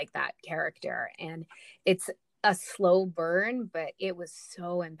exactly like that character. And it's a slow burn, but it was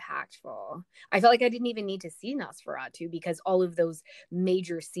so impactful. I felt like I didn't even need to see Nosferatu, because all of those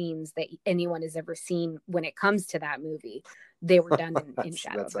major scenes that anyone has ever seen when it comes to that movie, they were done in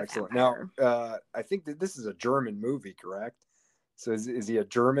Shadow of the excellent. Vampire. Now, I think that this is a German movie, correct? So is he a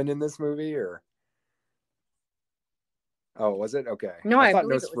German in this movie, or? Oh, was it? Okay. No, I thought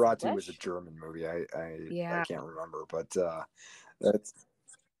Nosferatu was a German movie. I can't remember, but that's.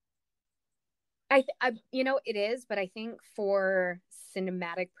 I it is, but I think for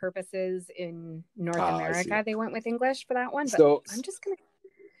cinematic purposes in North America, they went with English for that one. But so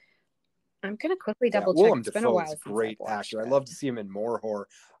I'm gonna quickly double check. Willem Dafoe is a great actor. I love to see him in more horror.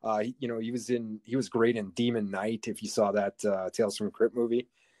 He was great in Demon Knight. If you saw that Tales from the Crypt movie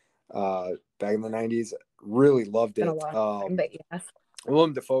back in the 90s, really loved it. But yes.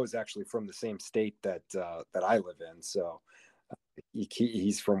 Willem Dafoe is actually from the same state that I live in, so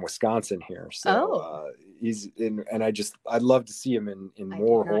he's from Wisconsin here. So he's in, and I'd love to see him in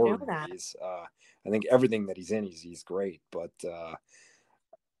more horror movies. I think everything that he's in, he's great. But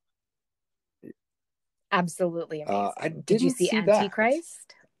absolutely amazing. Did you see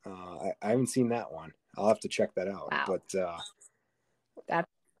Antichrist? I haven't seen that one. I'll have to check that out. Wow. But That's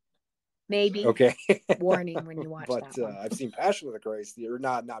maybe Okay. warning when you watch But that one. I've seen Passion of the Christ, or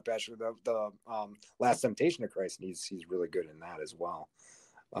not Passion of the Last Temptation of Christ, and he's really good in that as well.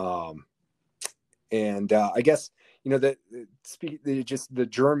 And I guess, you know, just the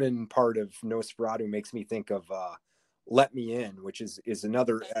German part of Nosferatu makes me think of Let Me In, which is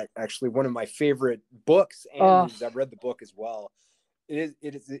another, actually one of my favorite books and movies. I've read the book as well. It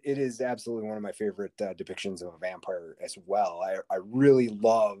is absolutely one of my favorite depictions of a vampire as well. I really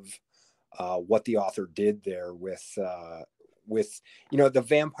love what the author did there with you know, the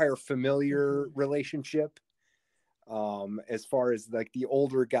vampire familiar relationship. As far as like the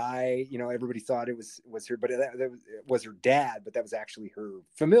older guy, you know, everybody thought it was her, but that was her dad, but that was actually her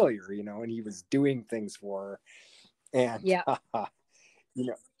familiar, you know, and he was doing things for her. And Yeah. you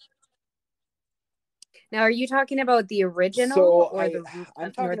know, now, are you talking about the original or the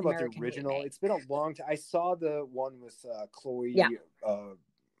I'm talking North about American the original. remake? It's been a long time. I saw the one with Chloe. Yeah.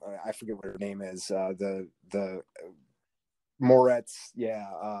 I forget what her name is. The Moretz,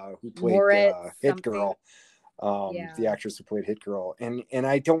 who played Moritz Hit something. Girl. Yeah. The actress who played Hit Girl, and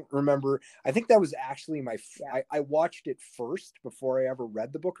I don't remember. I think that was actually I watched it first before I ever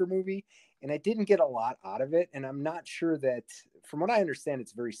read the book or movie, and I didn't get a lot out of it. And I'm not sure that, from what I understand,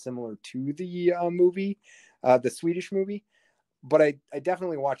 it's very similar to the movie, the Swedish movie. But I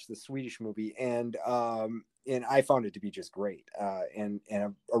definitely watched the Swedish movie, and I found it to be just great, and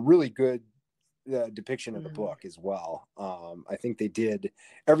a really good depiction of the book as well. I think they did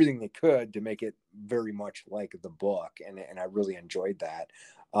everything they could to make it very much like the book, and I really enjoyed that.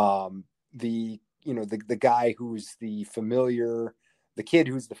 The guy who's the familiar, the kid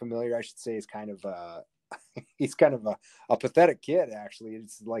who's the familiar, I should say, is kind of he's kind of a pathetic kid, actually.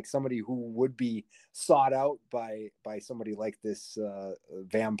 It's like somebody who would be sought out by somebody like this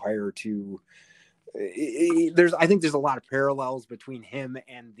vampire to I think there's a lot of parallels between him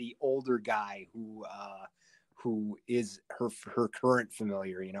and the older guy who is her current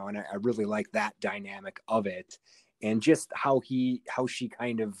familiar, you know, and I really like that dynamic of it, and just how she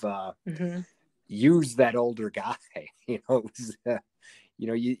kind of used that older guy. You know, it was you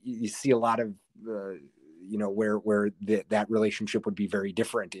know, you see a lot of you know, where that relationship would be very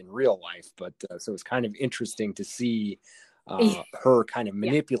different in real life, but so it's kind of interesting to see her kind of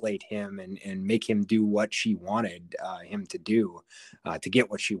manipulate him and make him do what she wanted him to do to get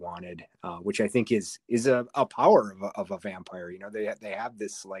what she wanted, which I think is a power of a vampire. You know, they have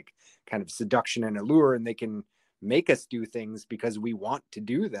this like kind of seduction and allure, and they can make us do things because we want to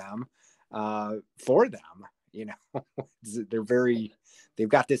do them for them. You know, they've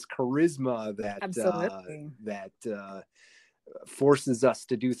got this charisma that forces us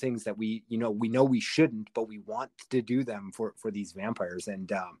to do things that we know we shouldn't, but we want to do them for these vampires.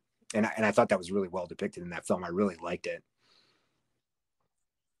 And I thought that was really well depicted in that film. I really liked it.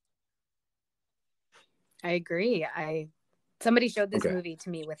 I agree. Somebody showed this movie to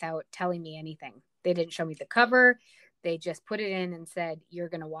me without telling me anything. They didn't show me the cover. They just put it in and said, "You're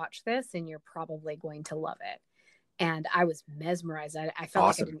going to watch this and you're probably going to love it." And I was mesmerized. I felt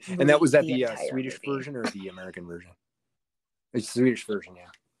awesome. like I didn't and that was that the Swedish movie. Version or the American version? It's the Swedish version, yeah.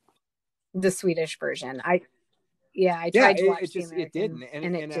 The Swedish version. I tried to watch the American, it didn't, and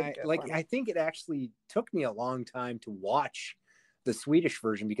I think it actually took me a long time to watch the Swedish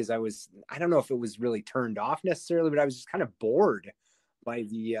version because I don't know if it was really turned off necessarily, but I was just kind of bored by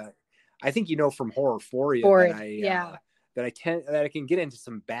the I think, you know, from Horrorphoria that I can get into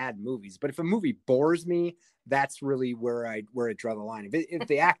some bad movies, but if a movie bores me, that's really where I draw the line. If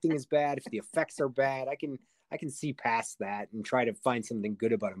the acting is bad, if the effects are bad, I can see past that and try to find something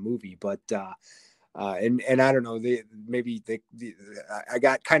good about a movie. But and I don't know, I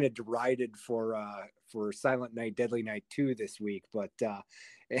got kind of derided for Silent Night, Deadly Night 2 this week, but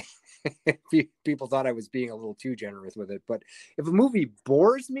people thought I was being a little too generous with it. But if a movie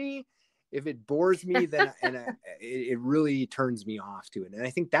bores me, then it really turns me off to it. And I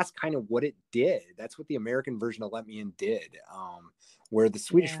think that's kind of what it did. That's what the American version of Let Me In did. Where the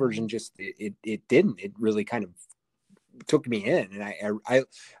Swedish version just it didn't. It really kind of took me in, and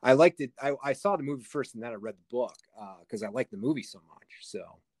I liked it. I saw the movie first, and then I read the book because I liked the movie so much.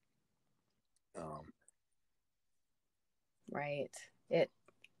 So, right.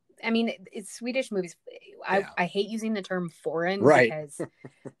 I mean, it's Swedish movies. I hate using the term foreign because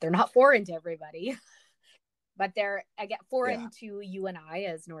they're not foreign to everybody, but they're foreign to you and I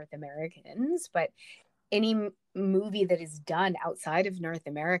as North Americans. But any movie that is done outside of North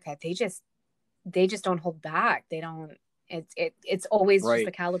America, they just don't hold back. They don't. It's always just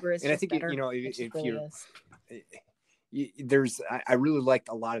the caliber is. And just I think better. you know, if you're I really liked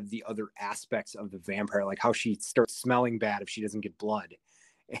a lot of the other aspects of the vampire, like how she starts smelling bad if she doesn't get blood.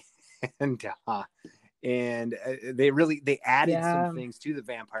 and they added some Yeah. things to the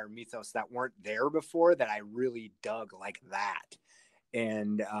vampire mythos that weren't there before that I really dug, like that.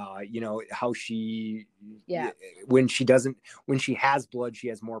 And how she, Yeah. when she has blood, she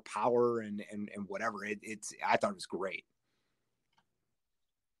has more power and whatever. I thought it was great.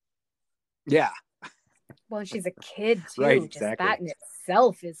 Yeah. Well, she's a kid too. Right, Just exactly. that in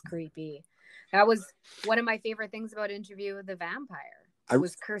itself is creepy. That was one of my favorite things about Interview with the Vampire.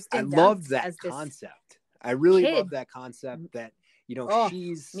 Was Kirsten Dunst. I loved that concept. I really love that concept that,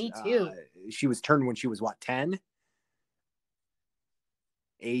 she's me too. She was turned when she was what, 10?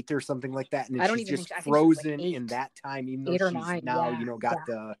 8 or something like that, and then she's just frozen in that time, even though she's 9, now got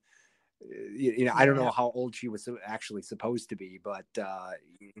the I don't know how old she was actually supposed to be, but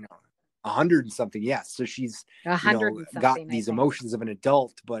 100 and something. Yes. So she's 100 got these emotions of an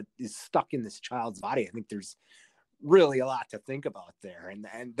adult, but is stuck in this child's body. I think there's really a lot to think about there.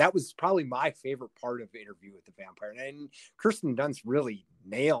 And that was probably my favorite part of Interview with the Vampire. And Kirsten Dunst really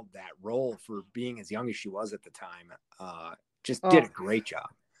nailed that role for being as young as she was at the time. Just did a great job.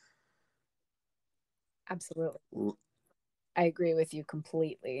 Absolutely. I agree with you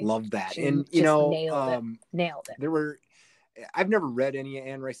completely. Love that. She and nailed it. I've never read any of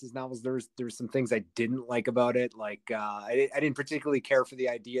Anne Rice's novels. There's some things I didn't like about it. Like I didn't particularly care for the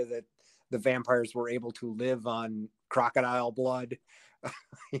idea that the vampires were able to live on crocodile blood.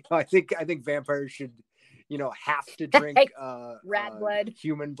 I think vampires should, have to drink rat blood,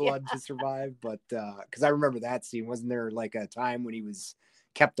 human blood to survive. But because I remember that scene, wasn't there like a time when he was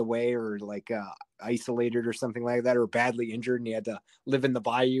kept away or like isolated or something like that, or badly injured, and he had to live in the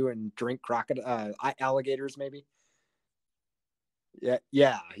bayou and drink alligators, maybe?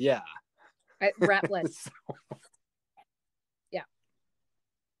 Yeah. Rat blood.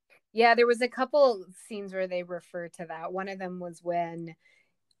 Yeah, there was a couple scenes where they refer to that. One of them was when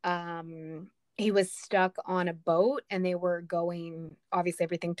he was stuck on a boat and they were going, obviously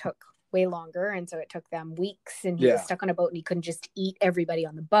everything took way longer, and so it took them weeks, and he was stuck on a boat and he couldn't just eat everybody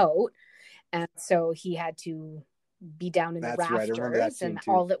on the boat, and so he had to be down in the rafters, and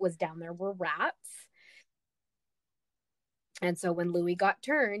all that was down there were rats. And so when Louis got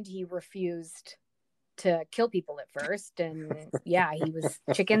turned, he refused to kill people at first, and he was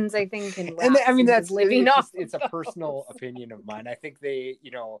chickens, I think, and rats. And I mean, that's living off. It's a personal opinion of mine. I think they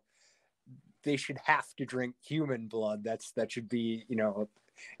should have to drink human blood. That should be,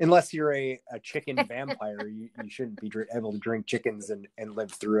 unless you're a chicken vampire, you shouldn't be able to drink chickens and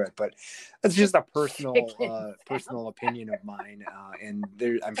live through it. But that's just a personal opinion of mine. And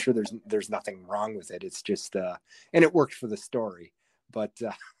I'm sure there's nothing wrong with it. It's just, and it worked for the story, but,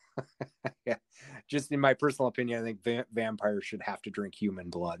 yeah, just in my personal opinion, I think vampires should have to drink human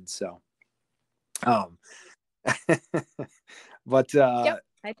blood. So, but,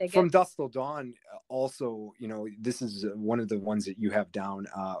 from Dusk Till Dawn, also, this is one of the ones that you have down.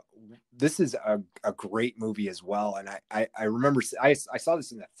 This is a great movie as well. And I remember I saw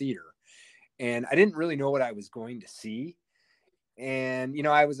this in the theater, and I didn't really know what I was going to see. And,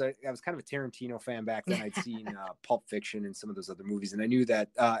 I was kind of a Tarantino fan back then. I'd seen Pulp Fiction and some of those other movies. And I knew that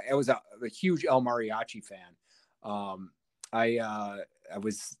I was a huge El Mariachi fan. I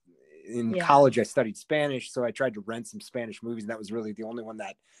was in college. I studied Spanish, so I tried to rent some Spanish movies, and that was really the only one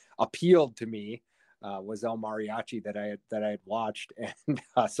that appealed to me, was El Mariachi that I had watched. And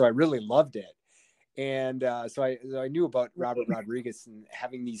so I really loved it. And so I knew about Robert Rodriguez, and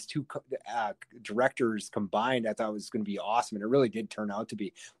having these two directors combined, I thought it was going to be awesome. And it really did turn out to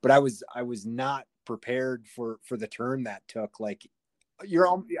be, but I was not prepared for the turn that took. Like,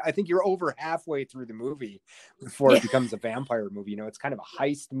 I think you're over halfway through the movie before it becomes a vampire movie. It's kind of a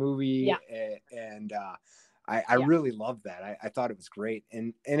heist movie. And I really loved that. I thought it was great.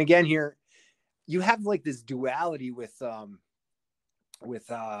 And again, here you have like this duality with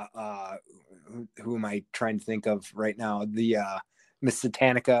who am I trying to think of right now? The Miss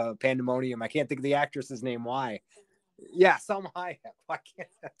Satanica Pandemonium. I can't think of the actress's name. Why? Yeah, Salma Hayek.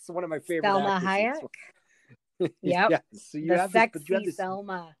 That's one of my favorite Salma actresses. Hayek. Yep. Yeah. So you have this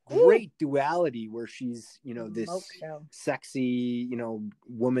Selma. great duality where she's, this show. sexy,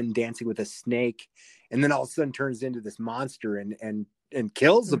 woman dancing with a snake, and then all of a sudden turns into this monster and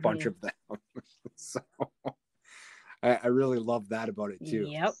kills a bunch of them. So I really love that about it too.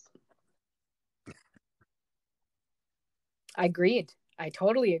 Yep. I agreed. I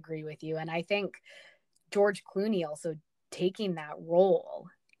totally agree with you. And I think George Clooney also taking that role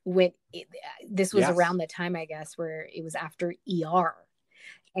when this was around the time, I guess, where it was after ER.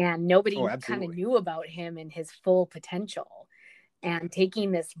 and Oh, nobody kind of absolutely. knew about him and his full potential. And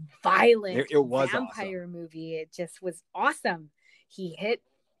taking this violent It was awesome. vampire movie, it just was awesome. He hit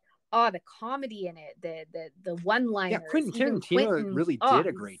the comedy in it, the one Yeah, liners, Quentin even Tarantino Quentin. really Oh, did a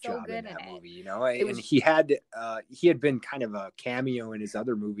he was great so job in good in that it. movie, you know. It And was he had been kind of a cameo in his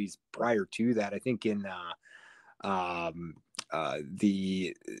other movies prior to that. I think in um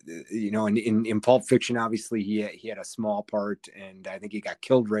the you know in Pulp Fiction, obviously he had a small part, and I think he got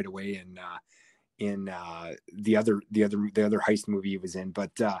killed right away in the other heist movie he was in.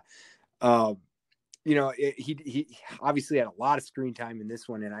 But uh you know, he obviously had a lot of screen time in this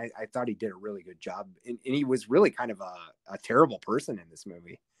one, and I thought he did a really good job. And he was really kind of a terrible person in this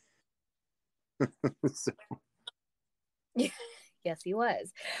movie. So, yes, he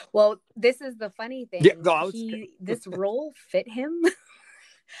was. Well, this is the funny yeah, thing. no, This role fit him,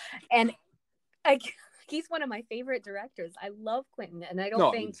 and I, he's one of my favorite directors. I love Quentin, and I don't no,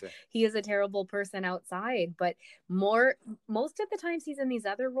 I think wouldn't say. he is a terrible person outside, but most of the times he's in these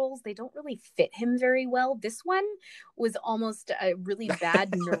other roles, they don't really fit him very well. This one was almost a really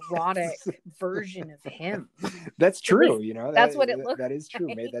bad neurotic version of him. That's At least true. You know, that's what it looked that is true.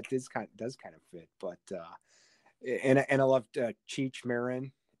 like. Maybe that does kind of fit. But and I loved Cheech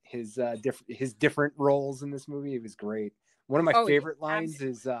Marin, his different roles in this movie. It was great. One of my Oh yeah, favorite lines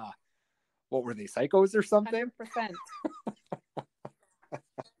absolutely. is what were they, psychos or something? 100%.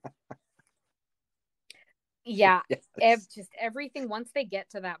 Yeah, Yes. just everything once they get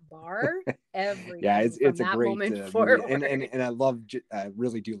to that bar, Yeah, everything from it's a that great moment movie, forward. and I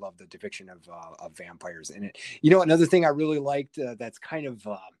really do love the depiction of vampires in it. You know, another thing I really liked that's kind of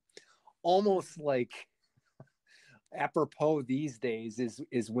almost like apropos these days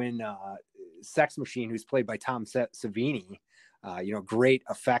is when Sex Machine, who's played by Tom Savini, you know, great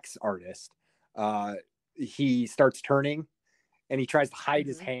effects artist, uh, he starts turning and he tries to hide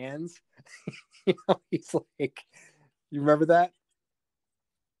his Mhm. hands. You know, he's like, you remember that?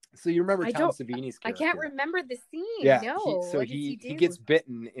 So you remember I Tom don't Savini's I can't character? remember the scene. Yeah, No, what does he he do? gets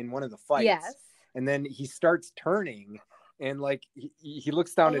bitten in one of the Yes. fights, and then he starts turning, and like he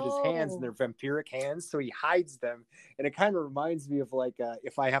looks down at his hands, and Oh. they're vampiric hands, so he hides them, and it kind of reminds me of like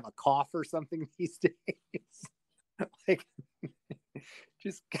if I have a cough or something these days, like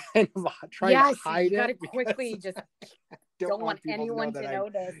just kind of trying to Yes, hide you got it to because quickly just I don't don't want want people to know anyone that to I'm,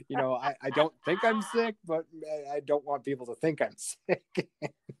 notice. you know, I don't think I'm sick, but I don't want people to think I'm sick.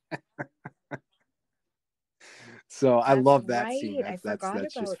 So I That's love that scene. right. I forgot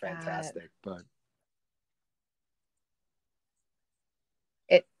That's just about that. fantastic. But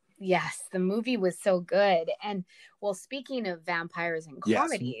It Yes, the movie was so good. And well, speaking of vampires and yes,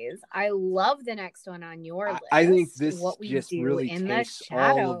 comedies, I love the next one on your I think list, this What We just Do really in the takes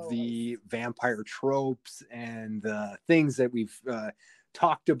all of Shadows. the vampire tropes and the things that we've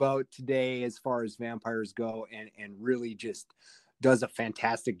talked about today as far as vampires go, and really just does a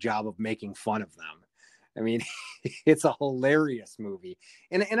fantastic job of making fun of them. I mean, it's a hilarious movie,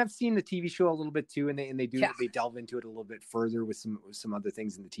 and I've seen the TV show a little bit too, and Yeah. they delve into it a little bit further with some other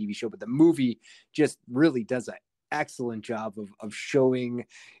things in the TV show, but the movie just really does an excellent job of showing,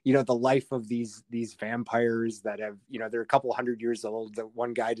 you know, the life of these vampires that have, you know, they're a couple hundred years old. The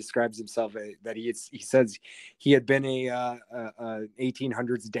one guy describes himself that he says he had been a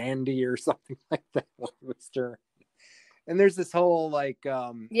 1800s dandy or something like that. And there's this whole like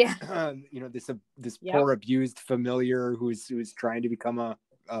Yeah. you know, this Yep. poor abused familiar who's trying to become a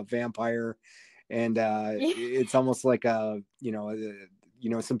vampire, and Yeah. it's almost like a, you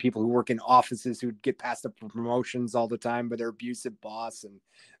know, some people who work in offices who get passed up for promotions all the time by their abusive boss, and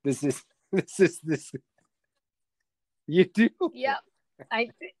this is this you do. Yep. I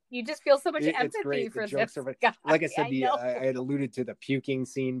You just feel so much It's empathy great. The for this jokes are, guy. like I said, I know. I had alluded to the puking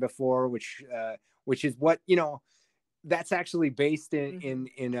scene before, which is what, you know, that's actually based Mm-hmm.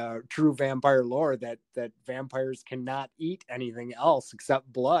 in a true vampire lore, that vampires cannot eat anything else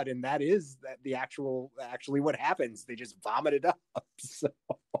except blood, and that is the actually what happens. They just vomit it up. So,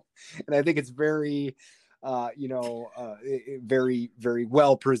 and I think it's very, very very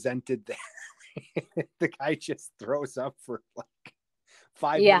well presented there. The guy just throws up for like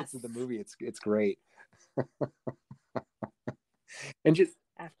 5 minutes Yes. of the movie. It's great, and just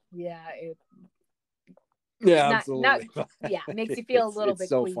Yeah. yeah, Not absolutely. yeah, makes you feel a little It's bit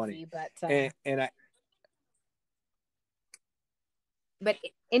so funny, queasy, but and I but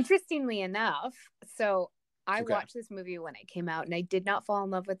interestingly enough, so I okay. watched this movie when it came out and I did not fall in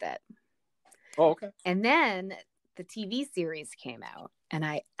love with it. Oh, okay. And then the TV series came out and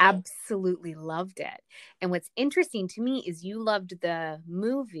I absolutely loved it. And what's interesting to me is you loved the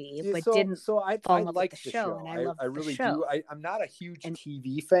movie, Yeah, but so didn't I fall in love with the like the show, and show. I loved I the really do. show. I'm not a huge And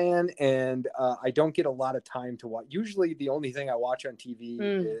TV fan, and I don't get a lot of time to watch. Usually, the only thing I watch on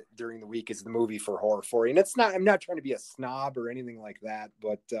TV during the week is the movie for Horror 40. And it's not. I'm not trying to be a snob or anything like that,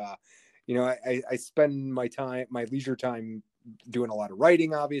 but you know, I spend my leisure time doing a lot of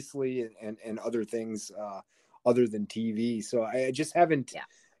writing, obviously, and other things other than TV. So I just haven't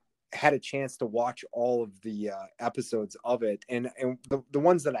had a chance to watch all of the episodes of it, and the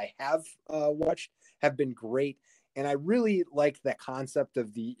ones that I have watched have been great. And I really like that concept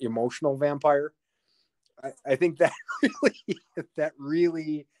of the emotional vampire. I think that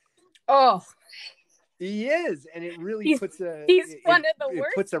really oh, he is, and it really he's puts one of the it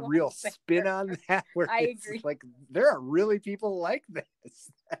worst puts a real ones there. spin on that, where I it's agree. like there are really people like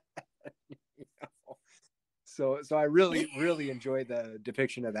this. You know? So I really enjoy the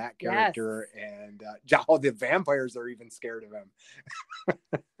depiction of that character, and how the vampires are even scared of him.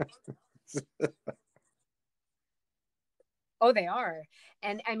 Oh, they are.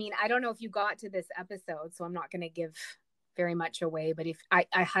 And I mean, I don't know if you got to this episode, so I'm not going to give very much away, but if I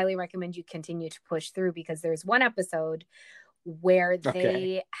highly recommend you continue to push through, because there's one episode where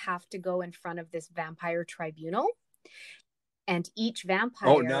they have to go in front of this vampire tribunal, and each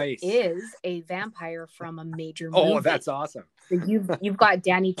vampire is a vampire from a major movie. Oh, that's awesome. You've got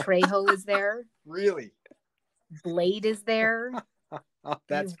Danny Trejo is there. Really? Blade is there. Oh,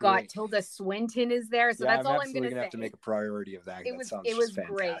 that's You've got Tilda Swinton is there. So that's all I'm going to say. Have to make a priority of that. It was fantastic.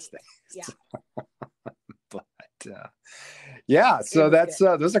 Great. Yeah. But yeah, so that's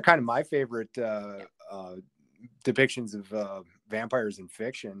those are kind of my favorite depictions of vampires in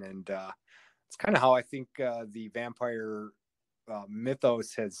fiction, and it's kind of how I think the vampire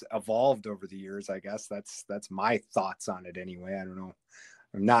mythos has evolved over the years. I guess that's my thoughts on it anyway. I don't know.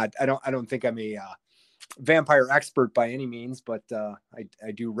 I don't think I'm a vampire expert by any means, but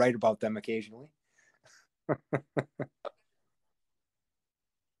I do write about them occasionally.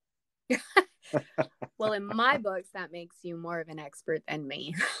 Well, in my books, that makes you more of an expert than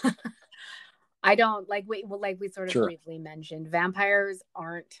me. I don't like we sort of briefly mentioned, vampires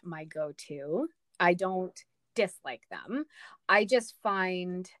aren't my go-to. I don't dislike them. I just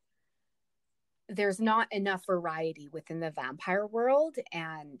find there's not enough variety within the vampire world,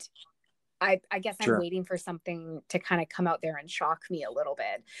 and I guess I'm waiting for something to kind of come out there and shock me a little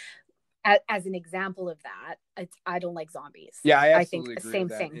bit. As an example of that, I don't like zombies. Yeah, I think agree same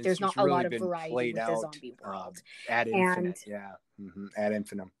with thing. That. There's not a lot of variety with the zombie world. Ad infinitum. Ad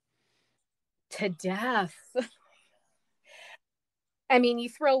infinitum. To death. I mean, you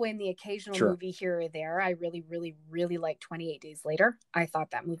throw in the occasional movie here or there. I really, really, really like 28 Days Later. I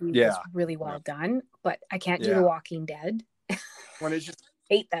thought that movie was really well done, but I can't do The Walking Dead. When it's just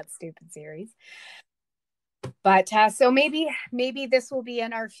hate that stupid series. But so maybe this will be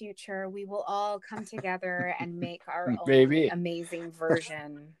in our future. We will all come together and make our own amazing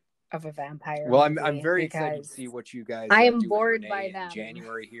version of a vampire. Well, I'm very excited to see what you guys. I am bored by them. In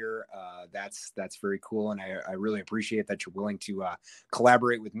January here. That's very cool, and I really appreciate that you're willing to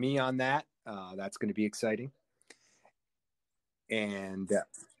collaborate with me on that. That's going to be exciting. And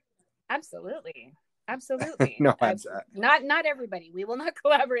absolutely. No, not everybody. We will not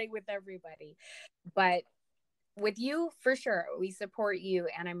collaborate with everybody, but with you for sure. We support you,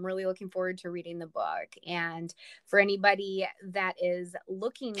 and I'm really looking forward to reading the book. And for anybody that is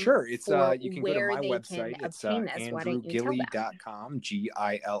looking it's for you can where go to my they website. can It's obtain this, andrewgilly.com.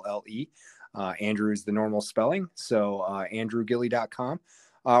 Gille. Andrew is the normal spelling, so andrewgilly.com,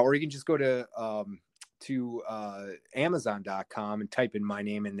 or you can just go to Amazon.com and type in my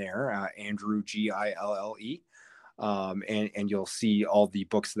name in there, Andrew Gille. And you'll see all the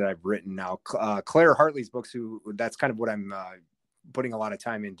books that I've written now. Claire Hartley's books, that's kind of what I'm putting a lot of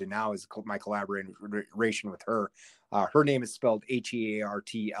time into now, is my collaboration with her. Her name is spelled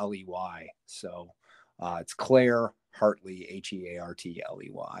Heartley. So it's Claire Hartley,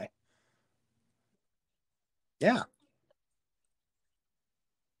 Heartley. Yeah.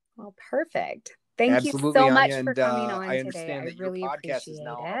 Well, perfect. Thank you so much for coming on I understand today. that your podcast is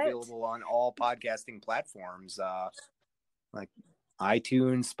now available on all podcasting platforms, like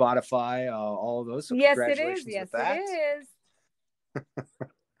iTunes, Spotify, all of those. So congratulations with that. It is.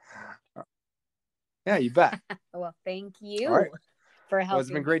 Yeah, you bet. Well, thank you for helping. Well,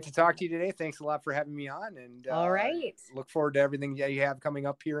 it's been great to talk to you today. Thanks a lot for having me on, and all right. Look forward to everything that you have coming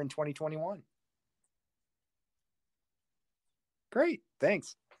up here in 2021. Great.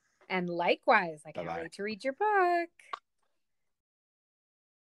 Thanks. And likewise, I can't wait to read your book.